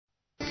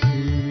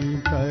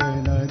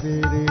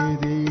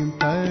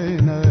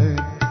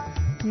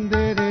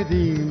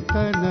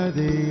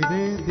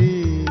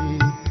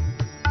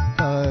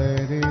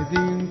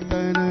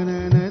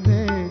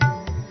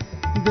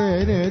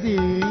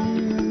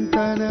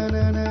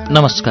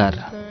नमस्कार।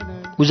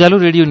 उज्यालो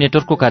रेडियो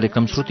नेटवर्कको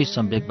कार्यक्रम श्रुति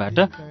सम्वेकबाट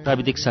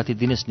प्राविधिक साथी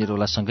दिनेश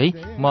निरौलासँगै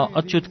म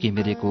अच्युत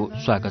घिमिरेको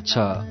स्वागत छ।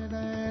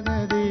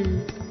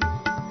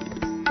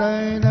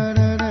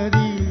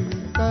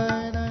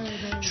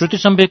 श्रुति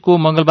सम्वेकको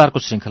मंगलबारको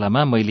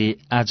श्रृंखलामा मैले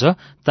आज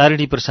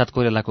तारिणी प्रसाद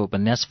कोइरालाको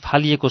उपन्यास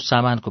फालिएको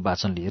सामानको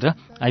वाचन लिएर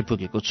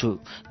आइपुगेको छु।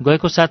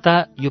 गएको साता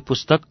यो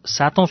पुस्तक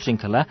 7औं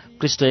श्रृंखला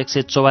पृष्ठ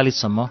 144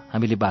 सम्म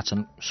हामीले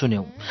वाचन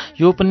सुन्यौं।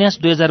 यो उपन्यास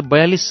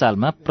 2042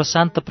 सालमा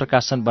प्रशान्त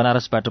प्रकाशन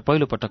बनारसबाट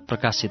पहिलो पटक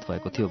प्रकाशित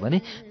भएको थियो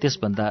भने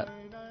त्यसभन्दा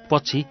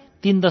पछि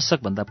 3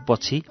 दशकभन्दा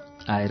पछि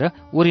आएर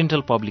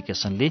ओरिएन्टल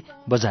पब्लिकेशनले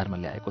बजारमा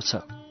ल्याएको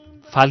छ।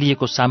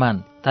 फालिएको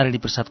सामान तारिणी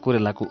प्रसाद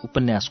कोइरालाको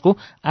उपन्यासको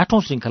 8औं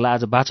श्रृंखला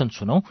आज वाचन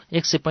सुनौ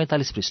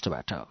 145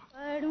 पृष्ठबाट।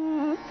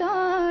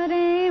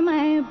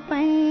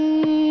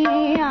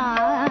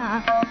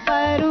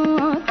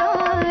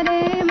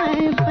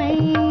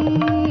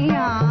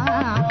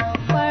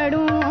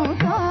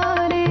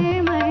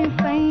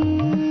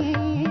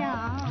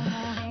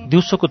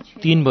 दिउँसोको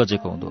 3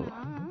 बजेको हुँदो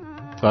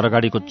घर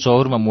अगाडिको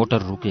चौरमा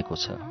मोटर रोकिएको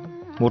छ।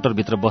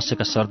 मोटरभित्र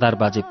बसेका सरदार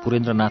बाजे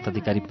पुरेन्द्रनाथ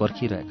अधिकारी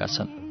पर्खिरहेका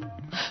छन्।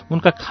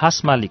 उनका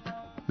खास मालिक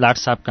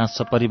लाटसाप कहाँ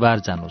सपरिवार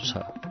जानु छ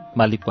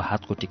मालिकको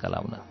हातको टीका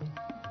लाउन।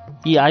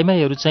 यी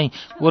आइमाईहरू चाहिँ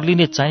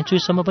ओर्लिने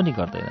चाइचुईसम्म पनि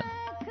गर्दैनन्।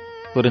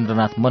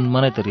 पुरेन्द्रनाथ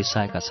मनमनै त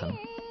रिसाएका छन्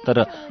तर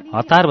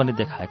हतार भने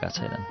देखाएका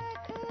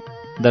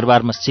छैनन्।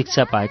 दरबारमा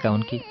शिक्षा पाएका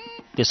हुन् कि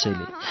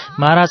त्यसैले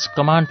महाराज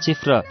कमान्ड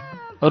चिफ र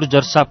अरू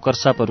जर्साप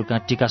कर्सापहरू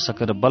कहाँ टीका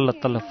सकेर बल्ल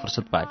तल्ल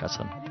फुर्सद पाएका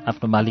छन्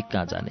आफ्नो मालिक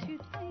कहाँ जाने।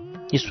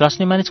 यी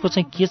स्वास्नी मानिसको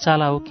चाहिँ के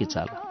चाला हो के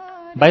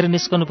चाला। बाहिर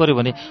निस्कनु पर्यो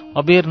भने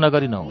अबेर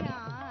नगरी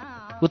नहुने।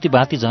 उति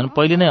भाँति झन्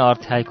पहिले नै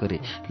अर्थ्याएको रे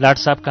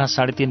लाटसाप कहाँ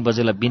 3:30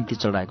 बजेला बिन्ती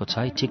चढाएको छ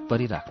है ठिक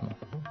परिराख्नु।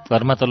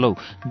 घरमा त लौ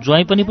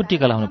ज्वाइँ पनि पो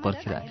टीका लाउन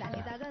पर्खिराखेका।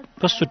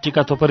 कस्तो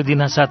टीका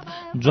थोपरिदिन साथ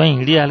ज्वाइँ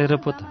हिँडिहालेर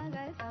पो त।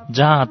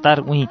 जहाँ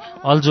हतार उही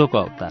अल्झोको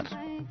अवतार।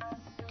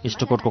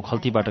 इष्टकोटको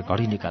खल्तीबाट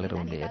घडी निकालेर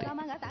उनले हेरे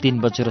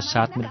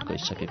 3:07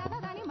 गइसकेको।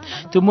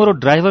 त्यो मोरो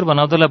ड्राइभर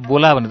बनाउँदैलाई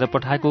बोला भनेर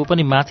पठाएको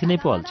पनि माथि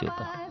नै पो अल्झ्यो त।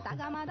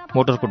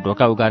 मोटरको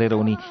ढोका उगारेर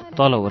उनी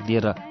तल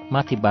ओर्लिएर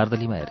माथि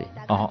बार्दलीमा हेरे।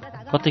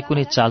 कतै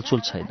कुनै चालचुल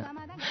छैन।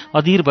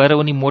 अधीर भएर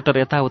उनी मोटर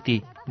यताउति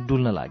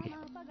डुल्न लागे।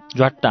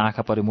 ज्वाट्ट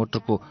आँखा परे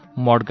मोटरको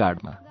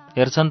मडगार्डमा।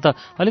 हेर्छन् त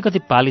अलिकति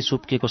पालिस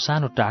उप्किएको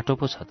सानो टाटो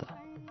पो छ त।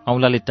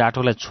 औँलाले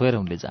टाटोलाई छोएर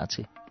उनले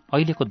जाँचे।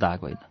 अहिलेको दाग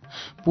होइन,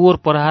 पोहोर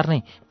परार नै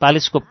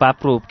पालिसको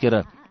पाप्रो उप्केर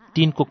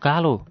टिनको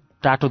कालो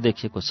टाटो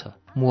देखिएको छ,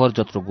 मुहर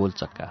जत्रो गोल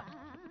चक्का।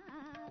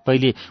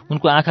 पहिले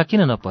उनको आँखा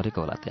किन नपरेको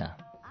होला त्यहाँ,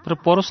 तर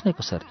परोस् नै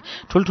कसरी।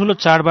 ठुल्ठुलो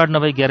चाडबाड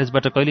नभई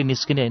ग्यारेजबाट कहिले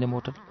निस्किने होइन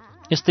मोटर।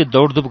 यस्तै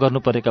दौडधुप गर्नु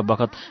परेका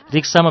बखत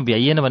रिक्सामा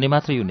भ्याइएन भने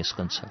मात्र यो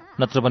निस्कन्छ,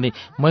 नत्र भने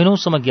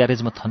महिनौसम्म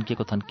ग्यारेजमा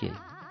थन्किएको थन्किए।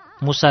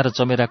 मुसा र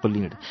चमेराको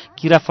लिड,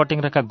 किरा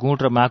फटेङ्ग्राका गुँड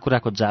र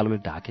माकुराको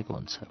जालोले ढाकेको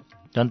हुन्छ।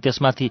 झन्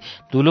त्यसमाथि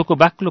धुलोको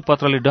बाक्लो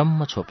पत्रले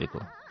डम्म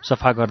छोपेको।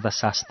 सफा गर्दा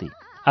शास्ति।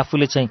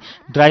 आफूले चाहिँ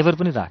ड्राइभर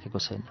पनि राखेको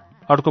छैन।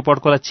 अड्को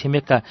पड्कोलाई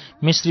छिमेकका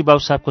मिश्री बाउ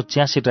साहबको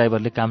 86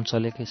 ड्राइभरले काम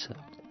चलेकै छ।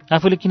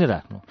 आफूले किन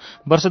राख्नु।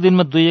 वर्ष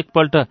दिनमा 2-1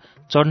 पल्ट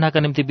चढ्नाका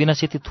निम्ति बिना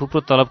सिती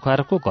थुप्रो तलब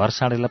खुवाएर को घर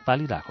साँडेलाई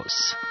पालिराखोस्।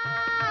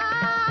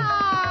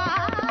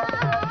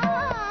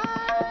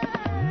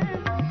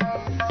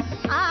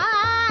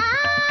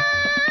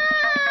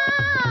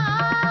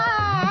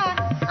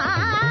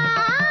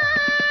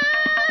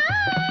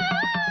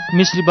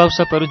 मिश्री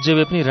बाउसापहरू जे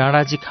भए पनि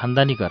राणाजी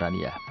खानदानी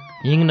घरानिया।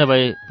 हिङ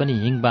नभए पनि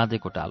हिङ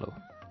बाँधेको टालो।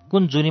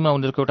 कुन जुनीमा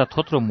उनीहरूको एउटा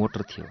थोत्रो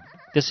मोटर थियो।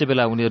 त्यसै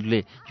बेला उनीहरूले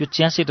यो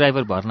 86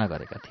 ड्राइभर भर्ना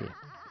गरेका थिए।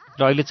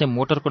 र अहिले चाहिँ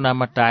मोटरको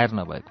नाममा टायर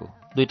नभएको,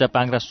 2टा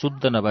पाङ्ग्रा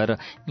शुद्ध नभएर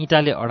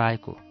इँटाले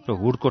अडाएको र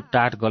हुडको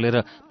टाट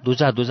गलेर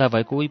दुजा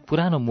भएको उही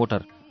पुरानो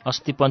मोटर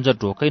अस्थिपञ्जर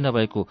ढोकै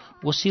नभएको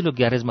ओसिलो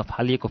ग्यारेजमा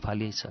फालिएको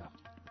छ।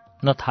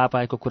 न थाहा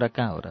पाएको कुरा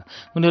कहाँ हो र।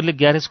 उनीहरूले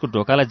ग्यारेजको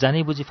ढोकालाई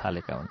जानी बुझी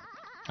फालेका हुन्।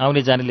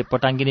 आउने जानेले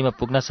पटाङ्गिनीमा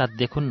पुग्न साथ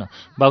देखुन् न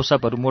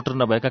बाउसापहरू मोटर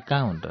नभएका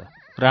कहाँ हुन् र।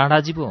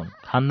 राणाजी पो हुन्,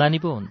 खानदानी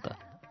पो हुन् त।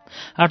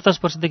 8-10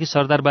 वर्षदेखि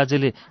सरदार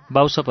बाजेले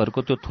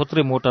बाउसापहरूको त्यो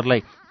थोत्रे मोटरलाई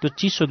त्यो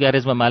चिसो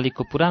ग्यारेजमा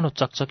मालिकको पुरानो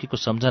चकचकीको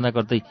सम्झना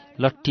गर्दै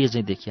लट्टिए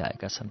चाहिँ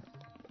देखिआएका छन्।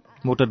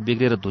 मोटर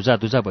बिग्रेर धुजा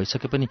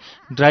भइसके पनि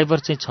ड्राइभर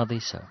चाहिँ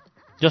छँदैछ।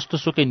 जस्तो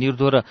सुकै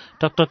निर्धो र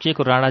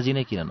टकटकिएको राणाजी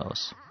नै किन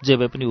नहोस्, जे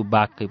भए पनि ऊ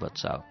बाघकै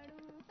बच्चा हो।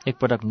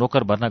 एकपटक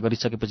नोकर भर्ना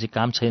गरिसकेपछि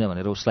काम छैन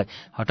भनेर उसलाई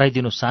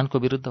हटाइदिनु शानको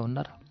विरुद्ध हुन्न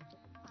र।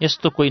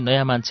 यस्तो कोही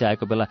नयाँ मान्छे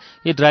आएको बेला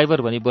ए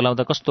ड्राइभर भनी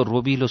बोलाउँदा कस्तो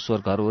रोबिलो स्वर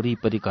घर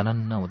वरिपरि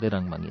घनन्न हुँदै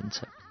रङमङ्गिन्छ।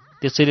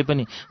 त्यसैले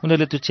पनि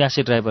उनीहरूले त्यो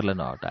 86 ड्राइभरलाई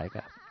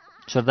नहटाएका।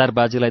 सरदार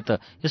बाजेलाई त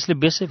यसले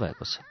बेसै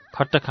भएको छ।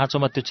 खट्ट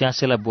खाँचोमा त्यो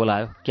 86लाई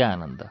बोलायो, क्या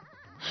आनन्द।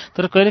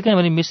 तर कहिलेकाहीँ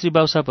भने मिश्री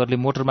बाउसापहरूले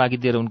मोटर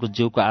मागिदिएर उनको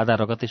जिउको आधा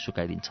रगतै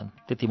सुकाइदिन्छन्,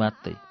 त्यति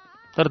मात्रै।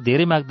 तर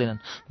धेरै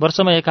माग्दैनन्,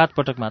 वर्षमा 1-8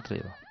 पटक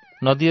मात्रै हो।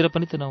 नदिएर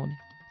पनि त नहुने।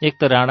 एक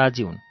त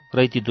राणाजी हुन्,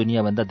 रैती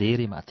दुनियाँभन्दा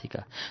धेरै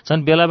माथिका।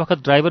 झन् बेला बखत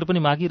ड्राइभर पनि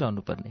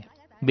मागिरहनु पर्ने।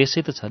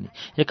 बेसै त छ नि,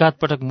 1-8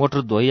 पटक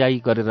मोटर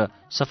धोइआई गरेर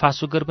सफा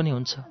सुग्घर पनि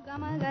हुन्छ।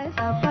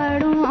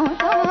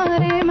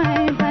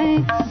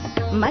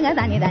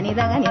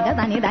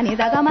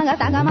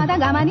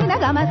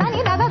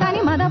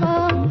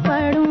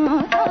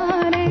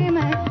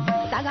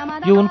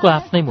 यो उनको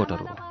आफ्नै मोटर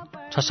हो।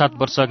 6-7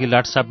 वर्ष अघि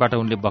लाटसापबाट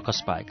उनले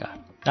बकस पाएका।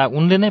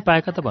 उनले नै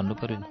पाएका त भन्नु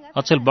पर्यो नि।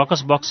 अचेल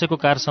बकस बक्सेको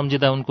कार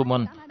सम्झिँदा उनको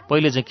मन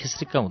पहिले चाहिँ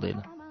खिस्रिक्का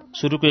हुँदैन।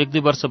 सुरुको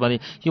 1-2 वर्ष भने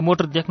यो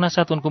मोटर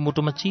देख्नासाथ उनको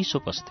मुटुमा चिसो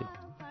पस्थ्यो।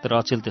 तर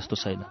अचेल त्यस्तो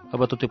छैन।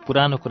 अब त त्यो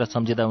पुरानो कुरा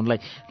सम्झिँदा उनलाई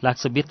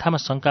लाग्छ बित्थामा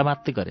शङ्का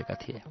मात्रै गरेका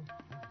थिए।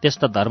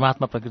 त्यस्ता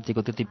धर्मात्मा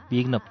प्रकृतिको त्यति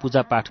विघ्न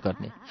पूजापाठ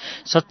गर्ने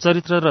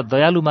सच्चरित्र र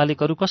दयालु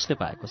मालिकहरू कसले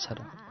पाएको छ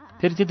र?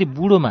 फेरि त्यति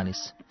बुढो मानिस,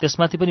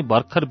 त्यसमाथि पनि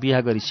भर्खर बिहा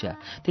गरिस्या,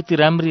 त्यति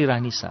राम्री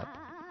रानी साहब,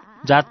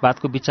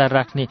 जातपातको विचार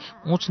राख्ने,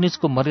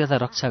 उचनिचको मर्यादा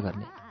रक्षा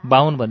गर्ने,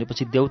 बाहुन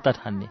भनेपछि देउता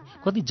ठान्ने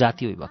कति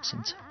जाति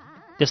बक्सिन्छ।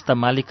 त्यस्ता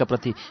मालिकका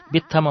प्रति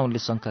बित्थामा उनले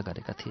शङ्का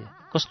गरेका थिए।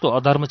 कस्तो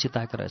अधर्म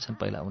चिताएका रहेछन्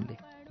पहिला उनले।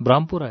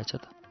 भ्रम पो रहेछ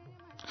त।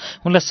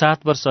 उनलाई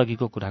 7 वर्ष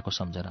अघिको कुराको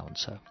सम्झना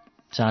हुन्छ।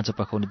 साँझ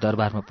पखाउने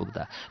दरबारमा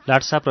पुग्दा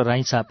लाटसाप र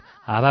राईसाप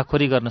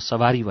हावाखोरी गर्न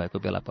सवारी भएको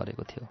बेला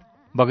परेको थियो।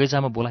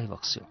 बगैँचामा बोलाइ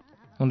बक्स्यो।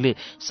 उनले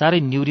साह्रै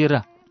निउरिएर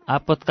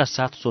आपतका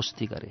साथ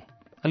सोस्ती गरे।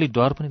 अलि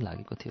डर पनि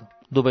लागेको थियो।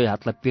 दुवै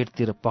हातलाई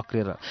पेटतिर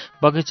पक्रेर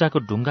बगैँचाको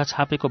ढुङ्गा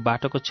छापेको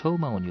बाटोको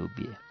छेउमा उनी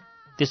उभिए।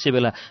 त्यसै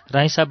बेला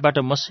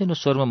राईसापबाट मसिनो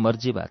स्वरमा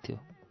मर्जी भएको थियो,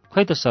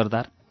 खै त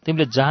सरदार,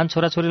 तिमीले जहान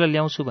छोराछोरीलाई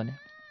ल्याउँछु भने।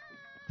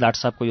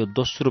 लाटसापको यो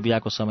दोस्रो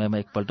बिहाको समयमा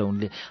एकपल्ट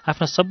उनले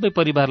आफ्ना सबै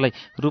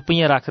परिवारलाई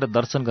रुपैयाँ राखेर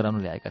दर्शन गराउन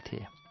ल्याएका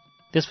थिए।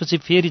 त्यसपछि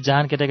फेरि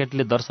जहान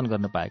केटाकेटीले दर्शन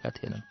गर्न पाएका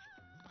थिएनन्।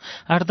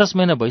 8-10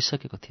 महिना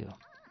भइसकेको थियो।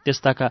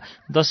 त्यस्ताका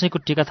दशैंको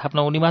टिका थाप्न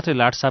उनी मात्रै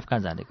लाटसाप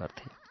कहाँ जाने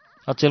गर्थे।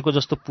 अचेलको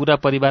जस्तो पूरा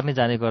परिवार नै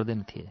जाने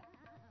गर्दैन थिए।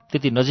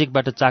 त्यति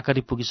नजिकबाट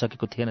चाकरी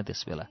पुगिसकेको थिएन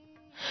त्यसबेला।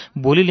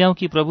 भोलि ल्याउँ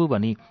कि प्रभु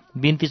भनी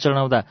बिन्ती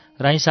चढाउँदा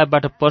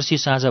राईसापबाट पर्सि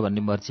साँझ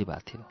भन्ने मर्जी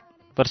भएको थियो।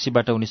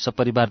 पर्सिबाट उनी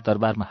सपरिवार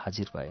दरबारमा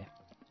हाजिर भए।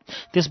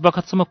 त्यस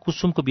बखतसम्म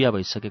कुसुमको बिहा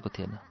भइसकेको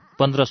थिएन।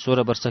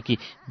 15-16 वर्षकी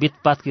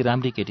बितपातकी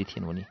राम्री केटी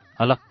थिइन् उनी।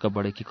 हलक्क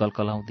बढेकी,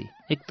 कलकलाउँदी,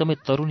 एकदमै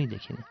तरुणी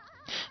देखिने।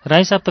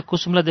 राईसाप त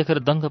कुसुमलाई देखेर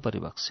दङ्ग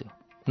परिबक्स्यो।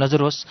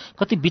 नजर होस्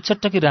कति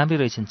बिचट्टकी राम्री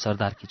रहेछिन्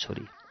सरदारकी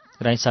छोरी।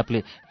 राईसापले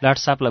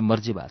लाटसापलाई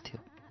मर्जी भएको थियो।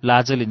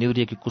 लाजले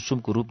निउरिएकी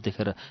कुसुमको रूप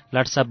देखेर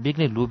लाटसाप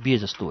बिग्नै लोभिए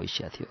जस्तो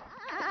होइस्या थियो।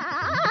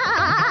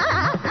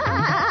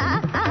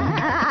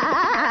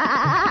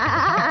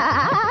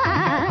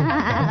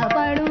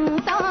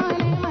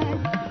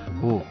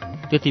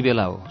 त्यति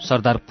बेला हो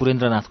सरदार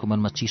पुरेन्द्रनाथको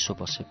मनमा चिसो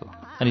पसेको।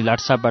 अनि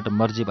लाटसापबाट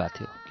मर्जी भएको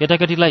थियो।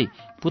 केटाकेटीलाई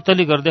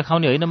पुतली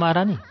गरिदेखाउने होइन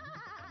महारानी?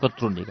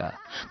 कत्रो निगाह।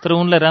 तर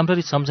उनलाई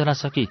राम्ररी सम्झना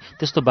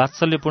सकी त्यस्तो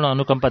वात्सल्यपूर्ण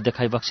अनुकम्पा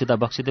देखाइ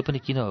बक्सिँदै पनि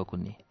किन हो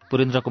कुन्नी?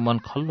 पुरेन्द्रको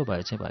मन खल्लो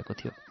भए चाहिँ भएको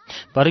थियो।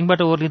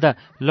 भरिङबाट ओर्लिँदा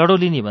लडो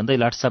लिने भन्दै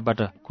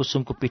लाटसापबाट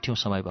कुसुमको पिठ्यौँ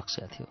समाइ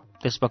बक्स्या थियो।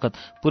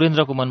 त्यसवखत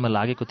पुरेन्द्रको मनमा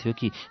लागेको थियो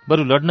कि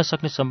बरु लड्न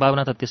सक्ने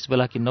सम्भावना त त्यस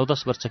बेला कि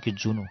 9-10 वर्षकी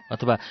जुनु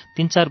अथवा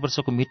 3-4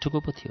 वर्षको मिठुको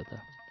पो थियो त।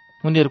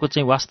 उनीहरूको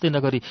चाहिँ वास्तै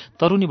नगरी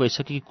तरुणी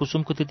भइसकेकी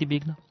कुसुमको त्यति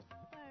बिग्न।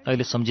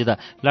 अहिले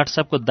सम्झिँदा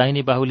लाटसापको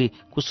दाहिने बाहुली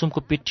कुसुमको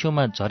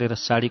पिठ्यौँमा झरेर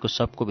साडीको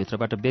सपको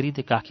भित्रबाट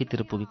बेरिँदै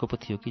काखीतिर पुगेको पो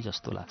थियो कि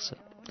जस्तो लाग्छ।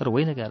 तर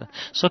होइन क्यार,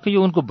 सके यो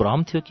उनको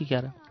भ्रम थियो कि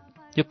क्यार?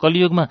 यो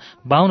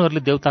कलियुगमा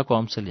बाहुनहरूले देउताको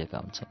अंश लिएका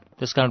हुन्छन्,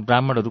 त्यसकारण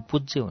ब्राह्मणहरू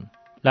पूज्य हुन्।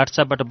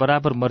 लाटसापबाट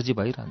बराबर मर्जी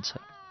भइरहन्छ।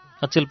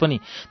 अचेल पनि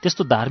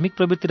त्यस्तो धार्मिक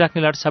प्रवृत्ति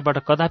राख्ने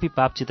लाटसापबाट कदापि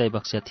पाप चिताइ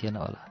बक्स्या थिएन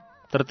होला।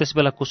 तर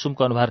त्यसबेला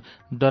कुसुमको अनुहार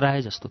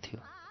डराए जस्तो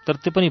थियो। तर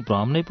त्यो पनि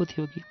भ्रम नै पो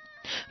थियो कि?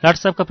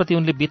 लाटसापका प्रति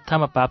उनले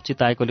बित्थामा पाप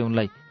चिताएकोले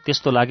उनलाई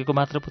त्यस्तो लागेको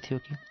मात्र पो थियो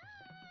कि?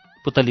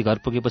 पुतली घर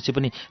पुगेपछि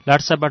पनि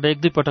लाटसापबाट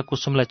 1-2 पटक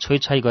कुसुमलाई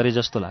छोइछाइ गरे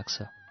जस्तो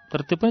लाग्छ।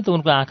 तर त्यो पनि त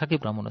उनको आँखाकै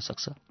भ्रम हुन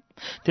सक्छ।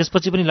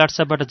 त्यसपछि पनि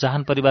लाटसापबाट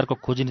जहान परिवारको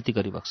खोजीनीति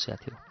गरिबक्स्या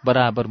थियो।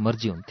 बराबर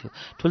मर्जी हुन्थ्यो।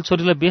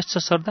 ठुलछोरीलाई बेस्ट छ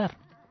सरदार,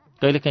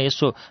 कहिलेकाहीँ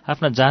यसो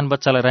आफ्ना जान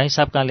बच्चालाई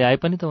राईसाप कहाँ ल्याए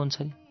पनि त हुन्छ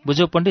नि।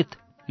 बुझ्यौ पण्डित,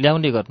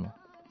 ल्याउने गर्नु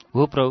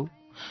हो प्रभु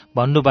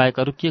भन्नु बाहेक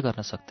अरू के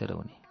गर्न सक्थे र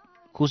उनी?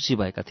 खुसी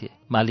भएका थिए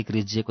मालिक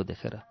रिझिएको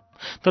देखेर।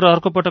 तर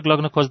अर्को पटक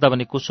लग्न खोज्दा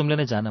भने कुसुमले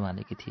नै जान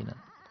मानेकी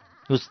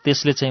थिएनन्।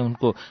 त्यसले चाहिँ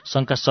उनको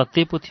शङ्का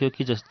सत्य पो थियो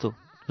कि जस्तो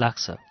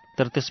लाग्छ।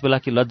 तर त्यसबेला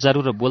कि लज्जारु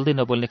र बोल्दै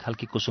नबोल्ने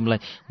खालकी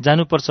कुसुमलाई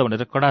जानुपर्छ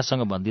भनेर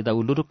कडासँग भनिदिँदा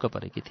उ लुरुक्क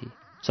परेकी थिए।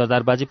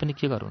 सरदारबाजी पनि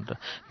के गरून् र?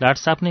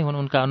 लाटसाप नै हुन्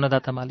उनका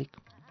अन्नदाता मालिक।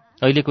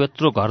 अहिलेको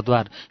यत्रो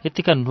घरद्वार,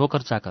 यतिका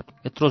नोकर चाकर,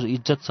 यत्रो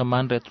इज्जत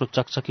सम्मान र यत्रो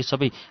चकचकी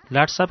सबै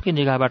लाटसापकै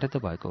निगाहबाटै त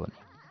भएको हो नि।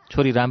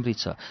 छोरी राम्री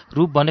छ,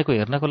 रूप बनेको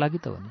हेर्नको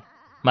लागि त हो नि।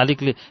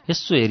 मालिकले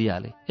यसो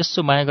हेरिहाले,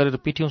 यसो माया गरेर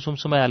पिठ्यौँ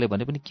सुमसुमाइहाले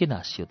भने पनि के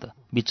नासियो त?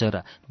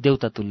 बिचरा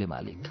देउता तुल्य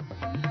मालिक।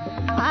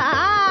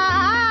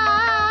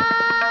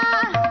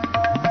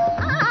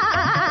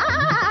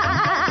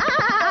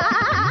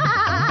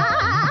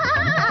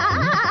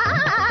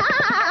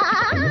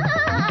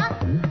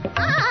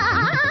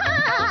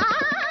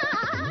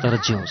 तर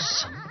जे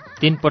होस्,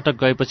 3 पटक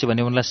गएपछि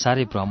भने उनलाई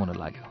साह्रै भ्रम हुन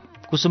लाग्यो।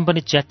 कुसुम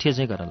पनि च्याठिए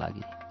चाहिँ गर्न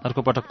लागि।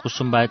 अर्को पटक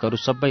कुसुम बाहेक अरू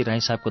सबै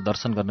राईसापको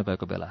दर्शन गर्न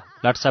गएको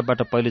बेला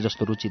लाटसापबाट पहिले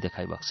जस्तो रुचि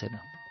देखाइ बक्सेन।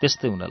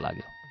 त्यस्तै हुन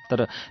लाग्यो। तर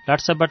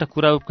लाटसापबाट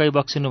कुरा उब्काइ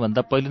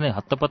बक्सिनुभन्दा पहिले नै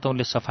हत्तपत्त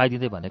उनले सफाइ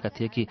दिँदै भनेका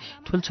थिए कि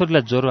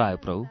ठुलछोरीलाई ज्वरो आयो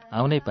प्रभु,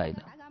 आउनै पाइन।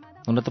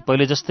 हुन त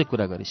पहिले जस्तै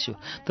कुरा गरिसियो,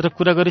 तर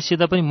कुरा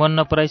गरिसिँदा पनि मन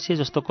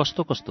नपराइसिए जस्तो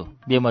कस्तो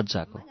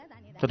बेमज्जाको।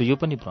 तर यो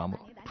पनि भ्रम हो।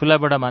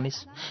 ठुलाबडा मानिस,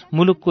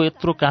 मुलुकको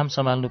यत्रो काम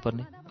सम्हाल्नु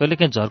पर्ने,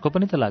 कहिलेकाहीँ झर्को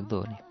पनि त लाग्दो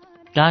हो नि।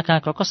 कहाँ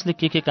कसले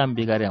के काम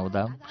बिगारे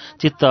आउँदा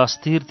चित्त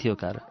अस्थिर थियो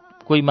कार।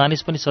 कोही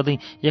मानिस पनि सधैँ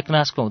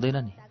एकनासको हुँदैन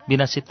नि।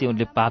 बिना सित्ती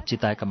उनले पाप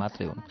चिताएका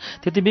मात्रै हुन्।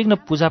 त्यति बिघ्न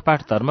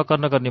पूजापाठ धर्म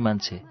गर्न गर्ने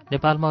मान्छे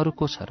नेपालमा अरू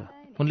को छ र?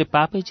 उनले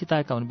पापै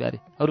चिताएका हुन् ब्यारे,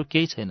 अरू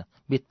केही छैन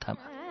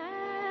बित्थामा।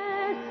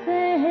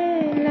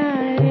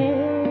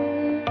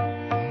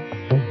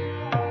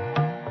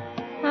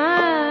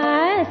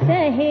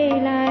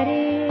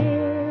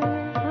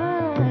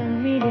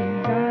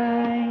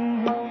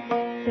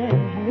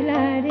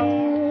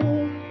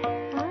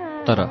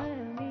 तर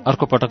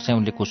अर्को पटक चाहिँ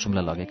उनले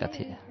कुसुमलाई लगेका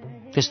थिए।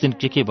 त्यस दिन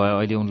के भयो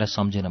अहिले उनलाई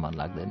सम्झिन मन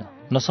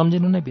लाग्दैन।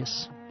 नसम्झिनु नै बेस।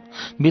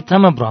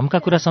 बित्थामा भ्रमका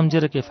कुरा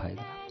सम्झेर के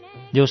फाइदा।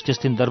 जे होस्, त्यस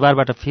दिन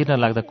दरबारबाट फिर्न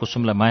लाग्दा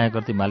कुसुमलाई माया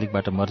गर्दै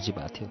मालिकबाट मर्जी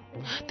भएको थियो।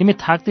 तिमी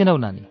थाक्दिनौ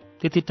नानी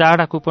त्यति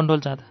टाढा कुपण्डोल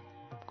जाँदा?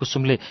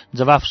 कुसुमले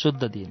जवाफ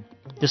शुद्ध दिइन्।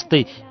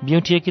 त्यस्तै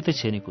बिउठिएकी त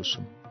छे नि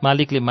कुसुम।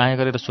 मालिकले माया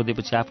गरेर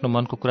सोधेपछि आफ्नो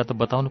मनको कुरा त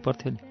बताउनु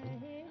पर्थ्यो नि।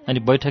 अनि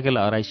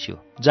बैठकेलाई अराइसियो,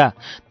 जा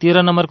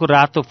 13 नम्बरको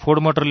रातो फोर्ड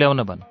मोटर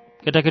ल्याउन भन्।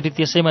 केटाकेटी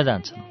त्यसैमा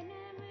जान्छन्।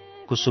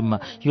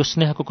 कुसुममा यो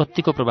स्नेहको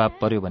कत्तिको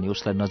प्रभाव पर्यो भने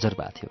उसलाई नजर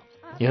भएको थियो।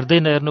 हेर्दै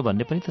नहेर्नु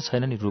भन्ने पनि त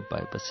छैन नि रूप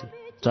भएपछि।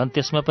 झन्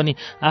त्यसमा पनि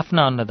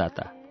आफ्ना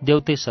अन्नदाता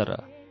देउतै सर,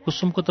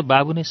 कुसुमको त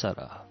बाबु नै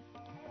सर।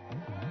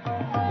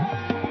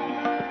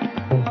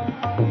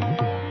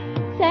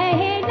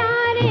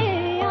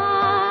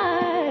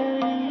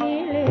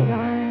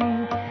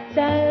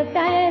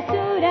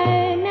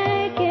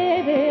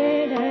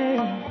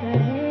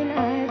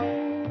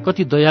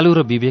 कति दयालु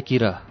र विवेकी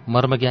र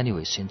मर्मज्ञानी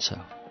होइसिन्छ।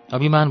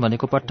 अभिमान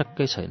भनेको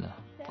पटक्कै छैन।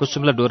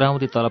 कुसुमलाई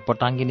डोराउँदै तल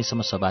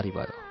पटाङ्गिनीसम्म सवारी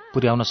भयो।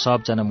 पुर्याउन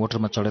सबजना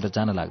मोटरमा चढेर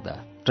जान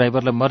लाग्दा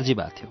ड्राइभरलाई मर्जी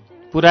भएको थियो।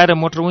 पुर्याएर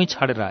मोटर उहीँ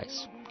छाडेर आएछ।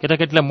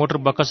 केटाकेटीलाई मोटर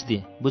बकस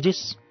दिए,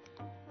 बुझिस्?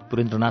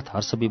 पुरेन्द्रनाथ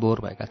हर्ष विभोर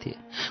भएका थिए।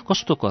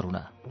 कस्तो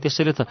करुणा!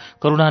 त्यसैले त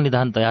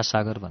करुणानिधान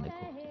दयासागर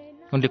भनेको।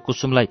 उनले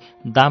कुसुमलाई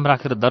दाम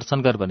राखेर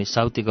दर्शन गर भनी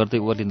साउती गर्दै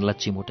ओर्लिनलाई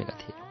चिमोटेका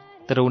थिए।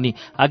 तर उनी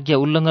आज्ञा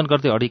उल्लङ्घन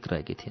गर्दै अडिक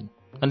रहेकी थिइन्।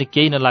 अनि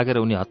केही नलागेर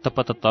उनी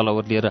हत्तपत्त तल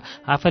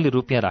ओर्लिएर आफैले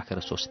रुपियाँ राखेर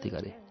स्वस्ति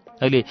गरे।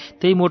 अहिले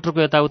त्यही मोटरको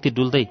यताउति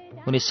डुल्दै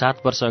उनी 7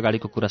 वर्ष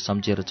अगाडिको कुरा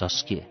सम्झिएर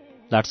झस्किए।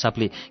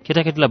 लाटसापले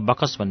केटाकेटीलाई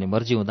बकस भन्ने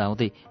मर्जी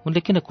हुँदाहुँदै उनले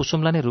किन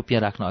कुसुमलाई नै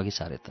रुपियाँ राख्न अघि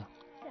सारे त?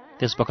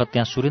 त्यस बखत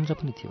त्यहाँ सुरेन्द्र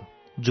पनि थियो,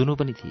 जुनु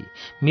पनि थिए,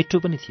 मिठु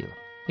पनि थियो।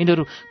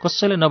 यिनीहरू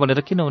कसैले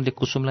नभनेर किन उनले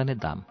कुसुमलाई नै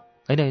दाम?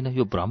 होइन,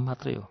 यो भ्रम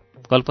मात्रै हो,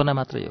 कल्पना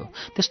मात्रै हो।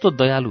 त्यस्तो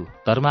दयालु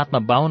धर्मात्मा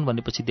बाहुन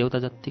भनेपछि देउता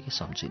जत्तिकै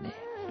सम्झिने।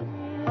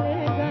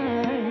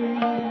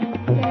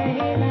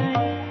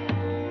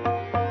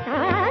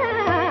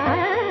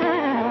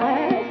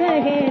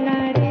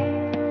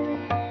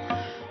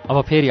 अब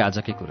फेरि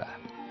आजकै कुरा।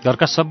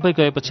 घरका सबै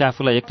गएपछि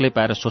आफूलाई एक्लै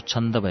पाएर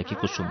स्वच्छन्द भएकी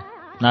कुसुम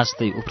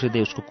नाच्दै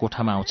उफ्रिँदै उसको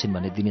कोठामा आउँछिन्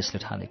भन्ने दिनेशले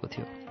ठानेको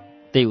थियो।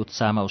 त्यही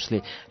उत्साहमा उसले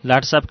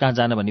लाडसाप कहाँ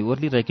जान भनी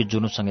ओर्लिरहेकी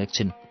जुनुसँग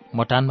एकछिन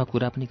मटानमा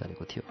कुरा पनि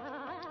गरेको थियो।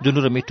 जुनु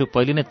र मिठु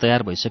पहिले नै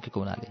तयार भइसकेको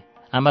हुनाले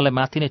आमालाई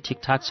माथि नै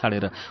ठिकठाक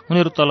छाडेर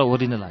उनीहरू तल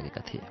ओर्लिन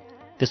लागेका थिए।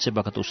 त्यसै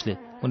बखत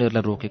उसले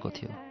उनीहरूलाई रोकेको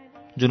थियो।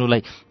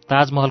 जुनुलाई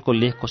ताजमहलको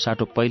लेखको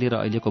साटो पहिले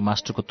र अहिलेको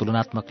मास्टरको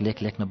तुलनात्मक लेख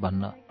लेख्न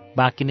भन्न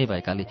बाँकी नै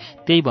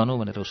भएकाले त्यही भनौँ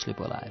भनेर उसले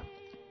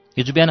बोलायो।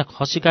 हिजो बिहान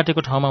खसी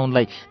काटेको ठाउँमा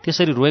उनलाई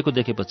त्यसरी रोएको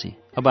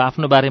देखेपछि अब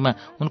आफ्नो बारेमा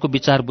उनको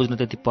विचार बुझ्न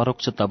त्यति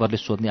परोक्ष तवरले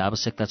सोध्ने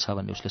आवश्यकता छ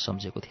भन्ने उसले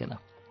सम्झेको थिएन।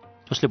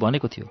 उसले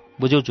भनेको थियो,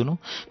 बुझ्यौ जुनु,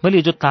 मैले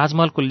हिजो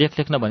ताजमहलको लेख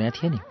लेख्न भनेको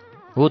थिएँ नि,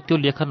 हो त्यो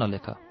लेख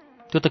नलेख।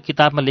 त्यो त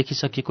किताबमा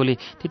लेखिसकेकोले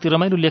त्यति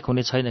रमाइलो लेख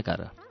हुने छैन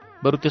कार।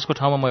 बरु त्यसको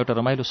ठाउँमा म एउटा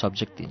रमाइलो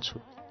सब्जेक्ट दिन्छु।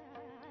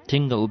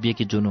 ठिङ्ग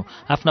उभिएकी जुनु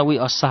आफ्ना उही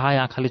असहाय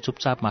आँखाले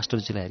चुपचाप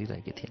मास्टरजीलाई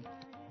हेरिरहेकी थिइन्।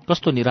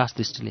 कस्तो निराश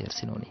दृष्टिले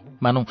हेर्छिन् उनी,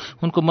 मानौ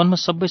उनको मनमा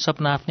सबै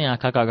सपना आफ्नै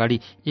आँखाका अगाडि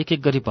एक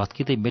एक गरी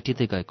भत्किँदै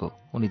मेटिँदै गएको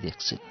उनी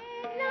देख्छिन्।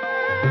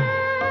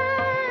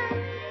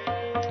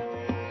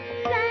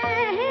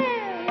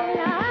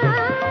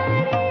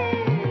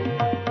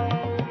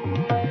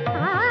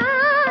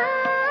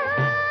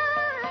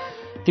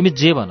 तिमी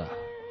जे भन,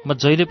 म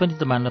जहिले पनि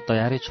त मान्न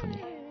तयारै छु नि।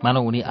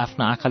 मानौ उनी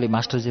आफ्ना आँखाले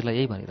मास्टरजीलाई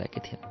यही भनिरहेकी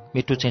थिइन्।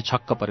 मिठु चाहिँ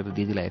छक्क परेर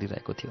दिदीलाई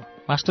हेरिरहेको थियो।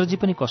 मास्टरजी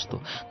पनि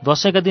कस्तो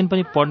दशैंका दिन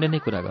पनि पढ्ने नै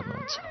कुरा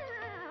गर्नुहुन्छ।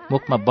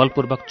 मुखमा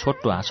बलपूर्वक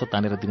छोटो हाँसो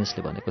तानेर दिनेशले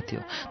भनेको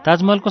थियो,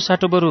 ताजमहलको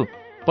साटो बरु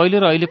पहिले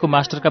र अहिलेको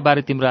मास्टरका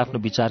बारे तिम्रो आफ्नो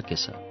विचार के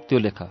छ त्यो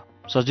लेख।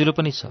 सजिलो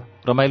पनि छ,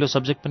 रमाइलो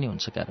सब्जेक्ट पनि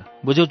हुन्छ क्यार।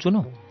 बुझ्यौ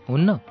जुनु?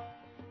 हुन्न?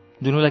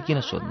 जुनुलाई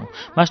किन सोध्नु?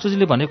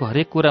 मास्टरजीले भनेको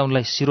हरेक कुरा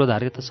उनलाई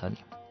शिरोधार्य त छ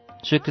नि।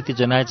 स्वीकृति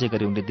जनाएजे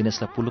गरी उनले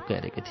दिनेशलाई पुलुक्क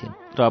हेरेकी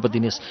थिइन् र अब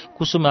दिनेश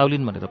कुसुम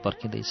आउलिन् भनेर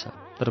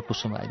पर्खिँदैछ। तर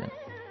कुसुम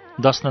आएनन्।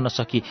 दस्न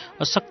नसकी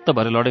अशक्त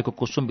भएर लडेको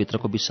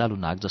कुसुमभित्रको विषालु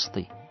नाग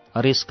जस्तै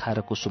हरेस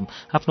खाएर कुसुम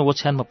आफ्नो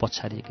ओछ्यानमा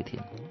पछारिएकी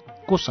थिइन्।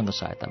 कोसँग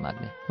सहायता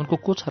माग्ने? उनको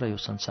को छ र यो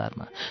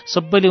संसारमा?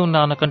 सबैले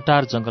उनलाई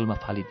अनकन्टार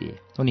जंगलमा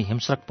फालिदिए। उनी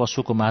हिंस्रक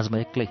पशुको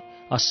माझमा एक्लै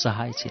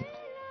असहाय छिन्।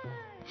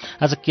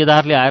 आज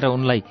केदारले आएर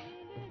उनलाई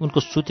उनको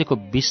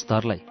सुतेको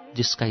विषधरलाई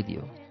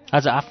जिस्काइदियो।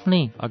 आज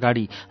आफ्नै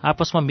अगाडि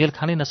आपसमा मेल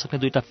खानै नसक्ने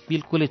दुईटा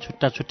पिल्कुले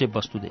छुट्टा छुट्टै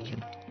वस्तु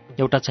देखिन्।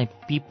 एउटा चाहिँ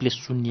पीपले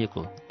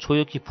सुन्निएको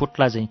छोयो कि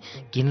फुट्ला चाहिँ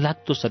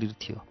घिनलाग्दो शरीर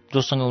थियो,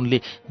 जोसँग उनले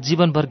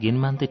जीवनभर घिन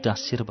मान्दै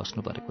टाँसिएर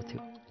बस्नु परेको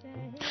थियो।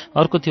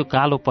 अर्को थियो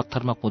कालो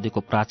पत्थरमा कुदेको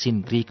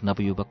प्राचीन ग्रीक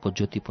नवयुवकको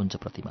ज्योतिपुञ्ज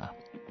प्रतिमा।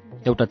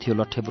 एउटा थियो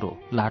लठेब्रो,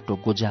 लाटो,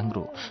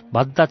 गोज्याङ्ग्रो,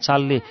 भद्दा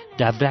चालले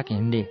ढ्याब्र्याक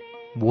हिँड्ने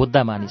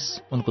भोद्दा मानिस,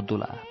 उनको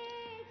दुला।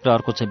 र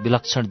अर्को चाहिँ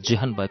विलक्षण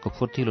जेहन भएको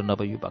फुर्तिलो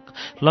नवयुवक,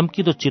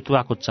 लम्किदो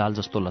चितुवाको चाल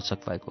जस्तो लचक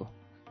भएको,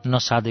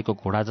 नसादेको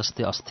घोडा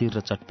जस्तै अस्थिर र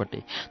चटपटे,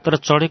 तर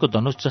चढेको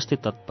धनुष जस्तै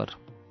तत्पर।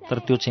 तर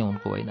त्यो चाहिँ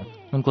उनको होइन।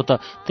 उनको त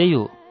त्यही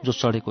हो जो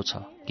चढेको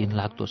छ,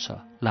 घिनलाग्दो छ,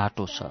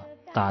 लाटो छ,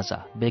 ताजा,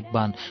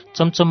 बेगवान,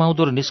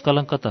 चम्चमाउँदो र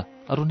निष्कलङ्क त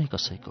अरू नै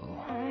कसैको हो।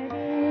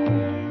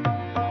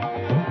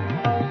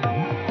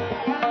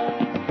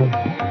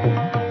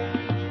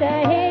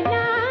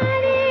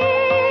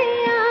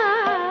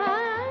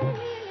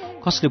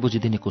 कसले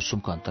बुझिदिने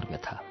कुसुमको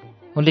अन्तर्व्यथा?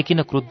 उनले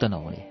किन क्रुद्ध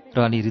नहुने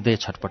र अनि हृदय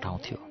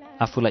छटपटाउँथ्यो?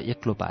 आफूलाई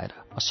एक्लो पाएर,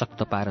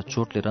 अशक्त पाएर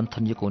चोटले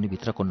रन्थनिएको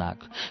उनीभित्रको नाग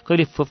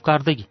कहिले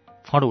फुफकार्दै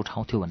फँडो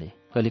उठाउँथ्यो भने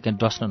कहिले काहीँ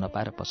डस्न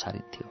नपाएर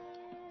पछारिन्थ्यो।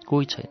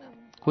 कोही छैन,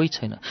 कोही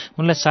छैन,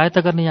 उनलाई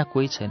सहायता गर्ने यहाँ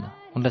कोही छैन।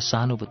 उनलाई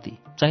सहानुभूति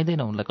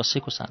चाहिँदैन, उनलाई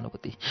कसैको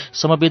सहानुभूति,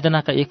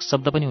 समवेदनाका एक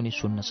शब्द पनि उनी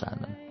सुन्न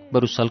चाहन्नन्।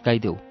 बरु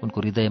सल्काइदेऊ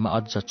उनको हृदयमा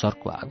अझ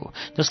चर्को आगो,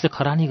 जसले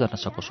खरानी गर्न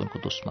सकोस् उनको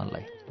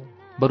दुश्मनलाई।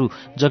 बरु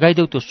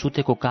जगाइदेऊ त्यो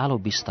सुतेको कालो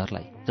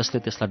बिस्तरलाई, जसले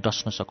त्यसलाई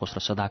डस्न सकोस् र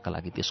सदाका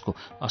लागि त्यसको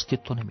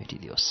अस्तित्व नै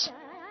मेटिदियोस्।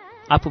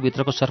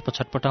 आफूभित्रको सर्प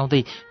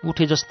छटपटाउँदै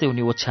उठे जस्तै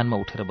उनी ओछ्यानमा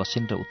उठेर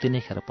बसिन् र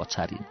उत्तिनै खेर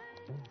पछारिन्।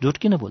 झुट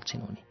किन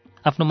बोल्छिन् उनी?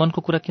 आफ्नो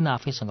मनको कुरा किन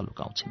आफैसँग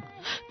लुकाउँछिन्?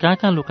 कहाँ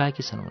कहाँ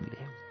लुकाएकी छन् उनले?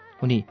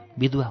 उनी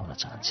विधवा हुन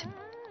चाहन्छन्।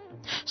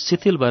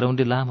 शिथिल भएर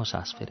उनले लामो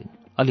सास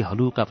फेरिन्। अलि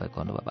हलुका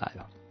भएको अनुभव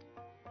आयो।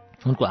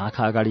 उनको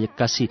आँखा अगाडि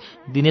एक्कासी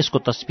दिनेशको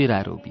तस्बिर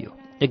आएर उभियो।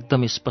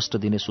 एकदम स्पष्ट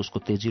दिनेश उसको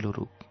तेजिलो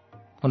रूप।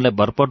 उनलाई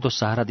भरपर्दो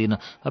सहारा दिन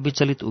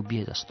अविचलित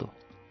उभिए जस्तो।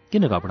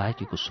 किन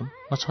घबडाएकी कुसुम?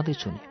 म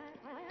छँदैछु नि।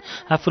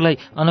 आफूलाई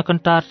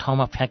अनकन्टार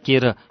ठाउँमा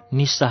फ्याँकिएर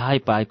निसहाय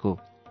पाएको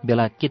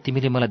बेला के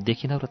तिमीले मलाई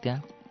देखिनौ र त्यहाँ?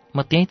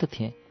 म त्यहीँ त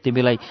थिएँ,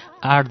 तिमीलाई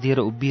आड दिएर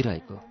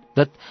उभिरहेको।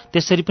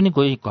 त्यसरी पनि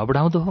गई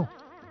घबडाउँदो हो?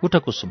 उठ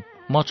कुसुम,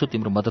 म छु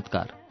तिम्रो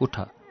मद्दतगार, उठ।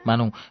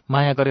 मानौ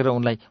माया गरेर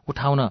उनलाई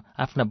उठाउन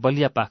आफ्ना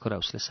बलिया पाखुरा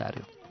उसले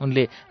सार्यो।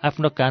 उनले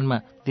आफ्नो कानमा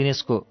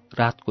दिनेशको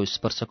रातको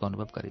स्पर्शको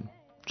अनुभव गरिन्।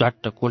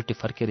 झट्ट कोल्टी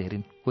फर्केर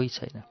हेरिन्, कोही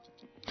छैन।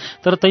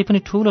 तर तैपनि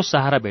ठूलो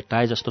सहारा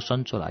भेट्टाए जस्तो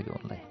सन्चो लाग्यो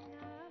उनलाई।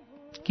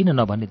 किन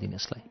नभन्ने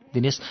दिनेशलाई?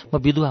 दिनेश, म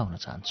विधवा हुन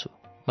चाहन्छु,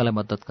 मलाई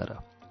मद्दत गर।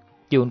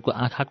 के उनको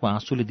आँखाको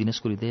आँसुले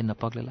दिनेशको हृदय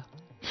नपग्लेला?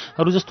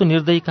 अरू जस्तो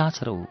निर्दयी कहाँ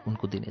छ र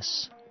उनको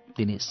दिनेश?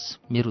 दिनेश,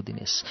 मेरो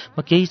दिनेश,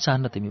 म केही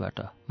चाहन्न तिमीबाट,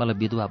 मलाई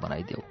विधवा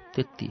बनाइदेऊ,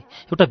 त्यति।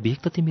 एउटा भिख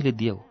त तिमीले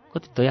दियौ,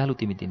 कति दयालु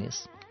तिमी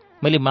दिनेश।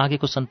 मैले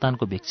मागेको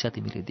सन्तानको भिक्षा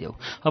तिमीले दियौ।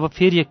 अब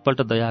फेरि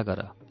एकपल्ट दया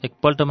गर,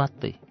 एकपल्ट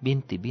मात्रै,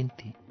 बिन्ती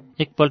बिन्ती।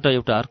 एकपल्ट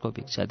एउटा अर्को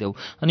भिक्षा देऊ,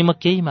 अनि म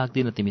केही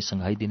माग्दिनँ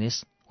तिमीसँग है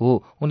दिनेश।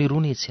 हो, उनी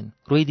रुने छिन्,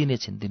 रोइदिने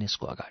छिन्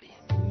दिनेशको अगाडि।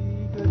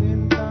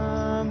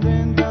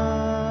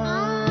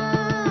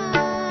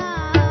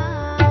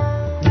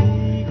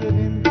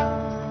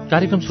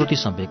 कार्यक्रम श्रुति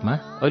सम्वेकमा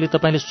अहिले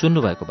तपाईँले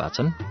सुन्नुभएको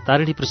वाचन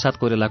तारिणी प्रसाद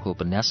कोइरालाको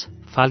उपन्यास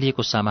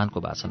फालिएको सामानको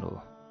वाचन हो।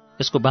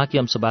 यसको बाँकी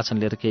अंश वाचन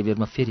लिएर केही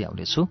बेरमा फेरि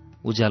आउनेछु।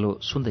 उज्यालो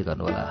सुन्दै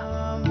गर्नुहोला।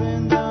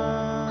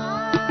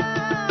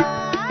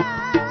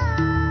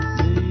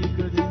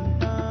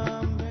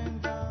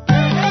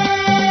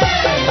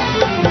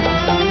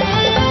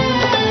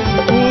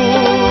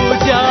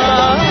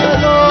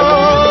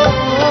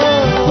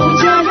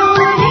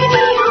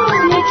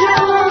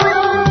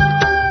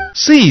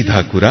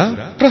 सीधा कुरा,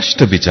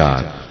 प्रश्न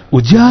विचार,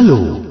 उज्यालो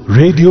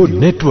रेडियो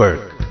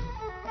नेटवर्क।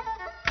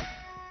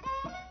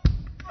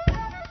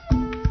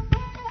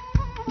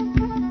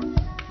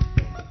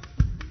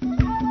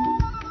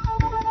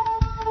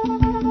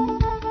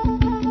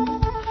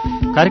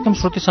 कार्यक्रम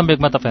श्रुति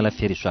सम्वेकमा तपाईंलाई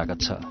फेरि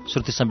स्वागत छ।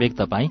 श्रुति सम्वेक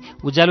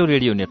तपाईं उज्यालो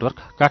रेडियो नेटवर्क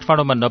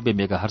काठमाडौँमा 90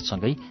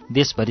 मेगाहर्जसँगै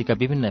देशभरिका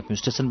विभिन्न एफएम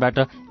स्टेशनबाट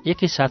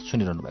एकैसाथ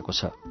सुनिरहनु भएको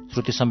छ।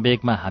 श्रुति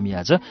सम्वेकमा हामी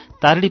आज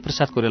तारिणी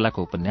प्रसाद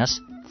कोइरालाको उपन्यास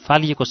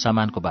फालिएको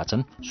सामानको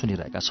वाचन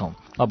सुनिरहेका छौं।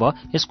 अब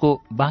यसको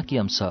बाँकी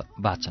अंश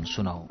वाचन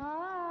सुनौ।